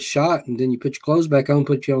gave you a shot, and then you put your clothes back on,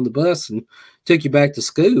 put you on the bus, and took you back to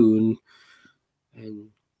school. And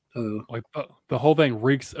like the whole thing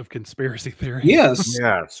reeks of conspiracy theory. Yes.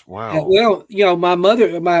 Yes. Wow. Well, you know, my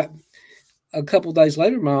mother, a couple of days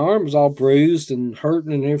later, my arm was all bruised and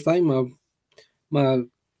hurting and everything. My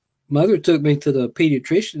mother took me to the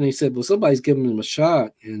pediatrician, and he said, well, somebody's giving them a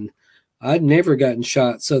shot. And I'd never gotten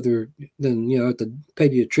shots other than, you know, at the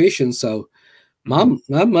pediatrician. So my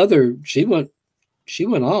mother, she went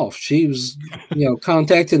off. She was, you know,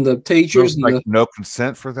 contacting the teachers. There was like no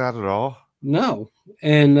consent for that at all? No.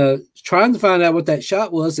 And trying to find out what that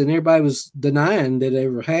shot was, and everybody was denying that it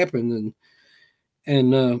ever happened.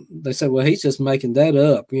 And they said, well, he's just making that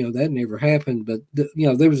up. You know, that never happened. But, you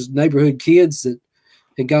know, there was neighborhood kids that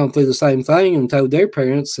had gone through the same thing and told their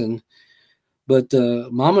parents. But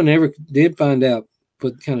Mama never did find out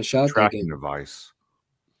what kind of shot tracking device.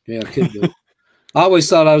 Yeah, it could be. I always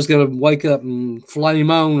thought I was going to wake up and flame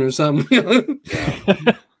on or something.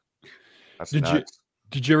 That's nuts.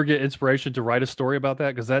 Did you ever get inspiration to write a story about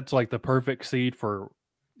that? Because that's like the perfect seed for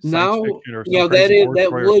no, fiction or you know,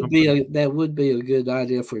 that would be a good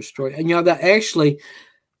idea for a story. And you know, that actually,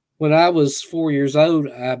 when I was 4 years old,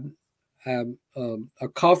 a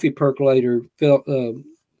coffee percolator fell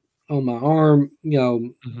on my arm, you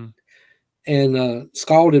know, and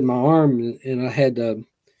scalded my arm, and I had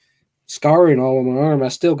scarring all on my arm. I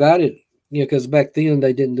still got it, you know, because back then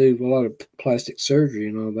they didn't do a lot of plastic surgery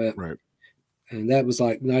and all that. Right. And that was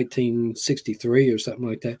like 1963 or something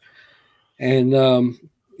like that. And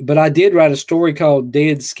but I did write a story called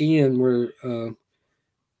Dead Skin, where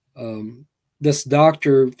this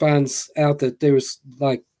doctor finds out that there was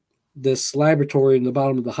like this laboratory in the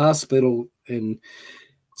bottom of the hospital, and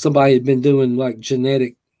somebody had been doing like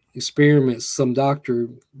genetic experiments, some doctor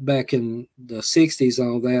back in the 60s,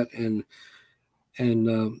 all that, and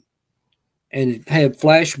it had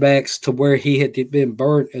flashbacks to where he had been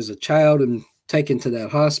burnt as a child and taken to that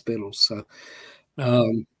hospital. So,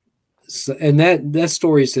 and that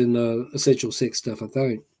story's in Essential 6 stuff, I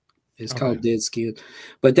think. It's called Dead Skin.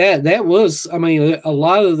 But that was, I mean, a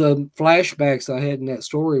lot of the flashbacks I had in that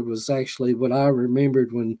story was actually what I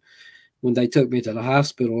remembered when they took me to the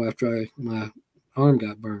hospital after my arm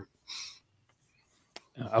got burnt.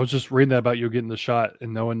 I was just reading that about you getting the shot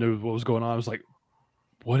and no one knew what was going on. I was like,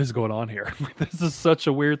 what is going on here? This is such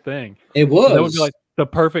a weird thing. It was. That would be like the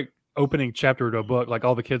perfect opening chapter to a book. Like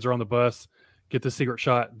all the kids are on the bus, get the secret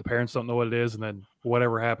shot. The parents don't know what it is. And then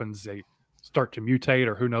whatever happens, they start to mutate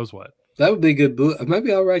or who knows what. That would be a good book.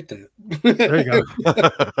 Maybe I'll write that. There you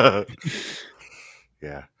go.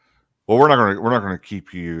 Yeah. Well, we're not gonna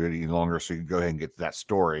keep you any longer, so you can go ahead and get to that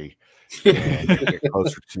story and get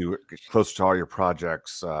closer to all your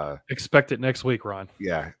projects. Expect it next week, Ron.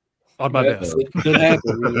 Yeah. On my desk. Could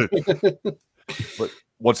happen. But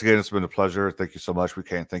once again, it's been a pleasure. Thank you so much. We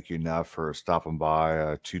can't thank you enough for stopping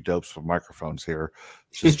by. 2 dopes with microphones here,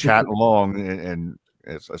 just chatting along, and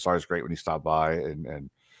it's always great when you stop by. And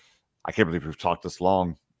I can't believe we've talked this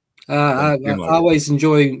long. I always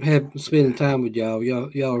enjoy spending time with y'all.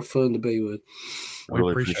 Y'all are fun to be with. I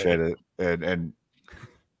really appreciate it. And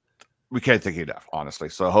we can't thank you enough, honestly.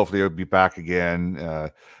 So hopefully you'll be back again.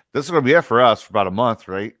 This is going to be it for us for about a month,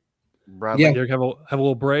 right, Bradley? Yeah. You have a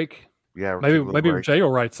little break. Yeah. Maybe Jay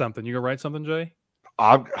will write something. You gonna write something, Jay?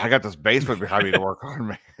 I got this basement behind me to work on,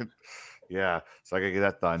 man. Yeah, so I gotta get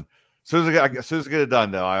that done. As soon as I get it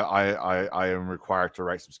done, though, I am required to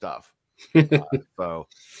write some stuff. So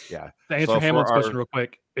yeah. To answer Hamlin's question real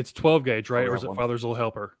quick, it's 12 gauge, right? Or is it Father's Little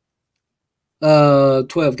Helper?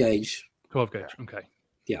 12 gauge. 12 gauge. Okay.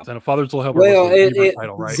 Yeah. So Father's Little Helper. Well,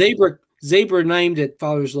 title, right? Zebra named it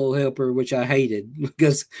Father's Little Helper, which I hated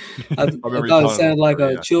because I thought it sounded like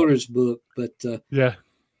a children's book. But yeah,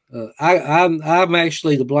 I'm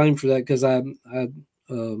actually to blame for that because I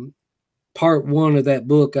part 1 of that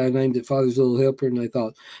book I named it Father's Little Helper, and they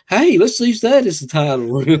thought, hey, let's use that as the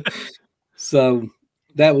title. So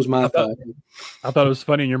that was my fault. I thought it was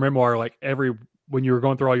funny in your memoir, like when you were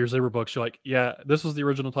going through all your Zebra books, you're like, yeah, this was the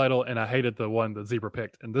original title, and I hated the one that Zebra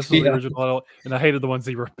picked. And this was the original title, and I hated the one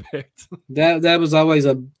Zebra picked. That was always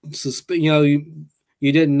a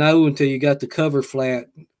you didn't know until you got the cover flat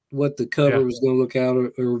what the cover was going to look out,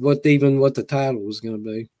 or what the title was going to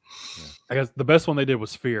be. Yeah. I guess the best one they did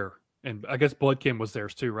was Fear, and I guess Bloodkin was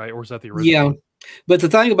theirs too, right? Or was that the original? Yeah, but the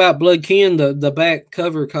thing about Bloodkin, the back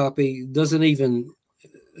cover copy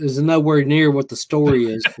is nowhere near what the story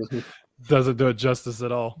is. Doesn't do it justice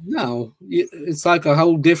at all. No, it's like a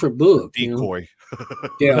whole different book. Decoy.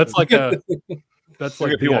 Yeah, that's like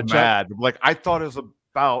people mad. Like, I thought it was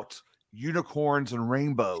about unicorns and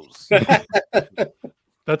rainbows.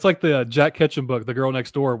 That's like the Jack Ketchum book, The Girl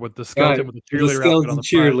Next Door, with the skeleton with the cheerleader outfit on the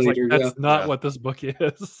cheerleader. Like, that's not what this book is.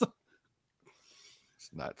 It's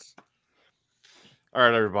nuts. All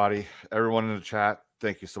right, everybody, everyone in the chat,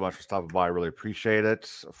 thank you so much for stopping by. I really appreciate it,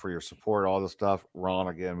 for your support, all this stuff. Ron,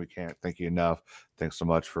 again, we can't thank you enough. Thanks so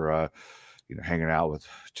much for hanging out with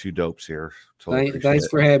two dopes here. Totally thanks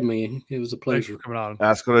for having me. It was a pleasure. Thanks for coming on.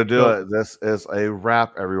 That's going to do it. This is a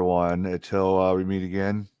wrap, everyone. Until we meet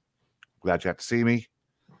again. Glad you got to see me.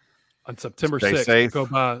 On September Stay 6th, safe. go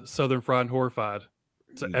by Southern Fried Horrified.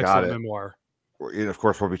 It's an excellent memoir. And of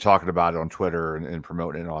course, we'll be talking about it on Twitter and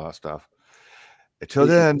promoting it and all that stuff. Until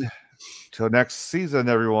then, till next season,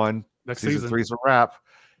 everyone. Season 3's a wrap.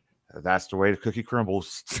 That's the way the cookie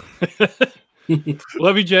crumbles.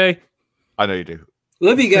 Love you, Jay. I know you do.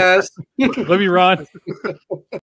 Love you guys. Love you, Ron.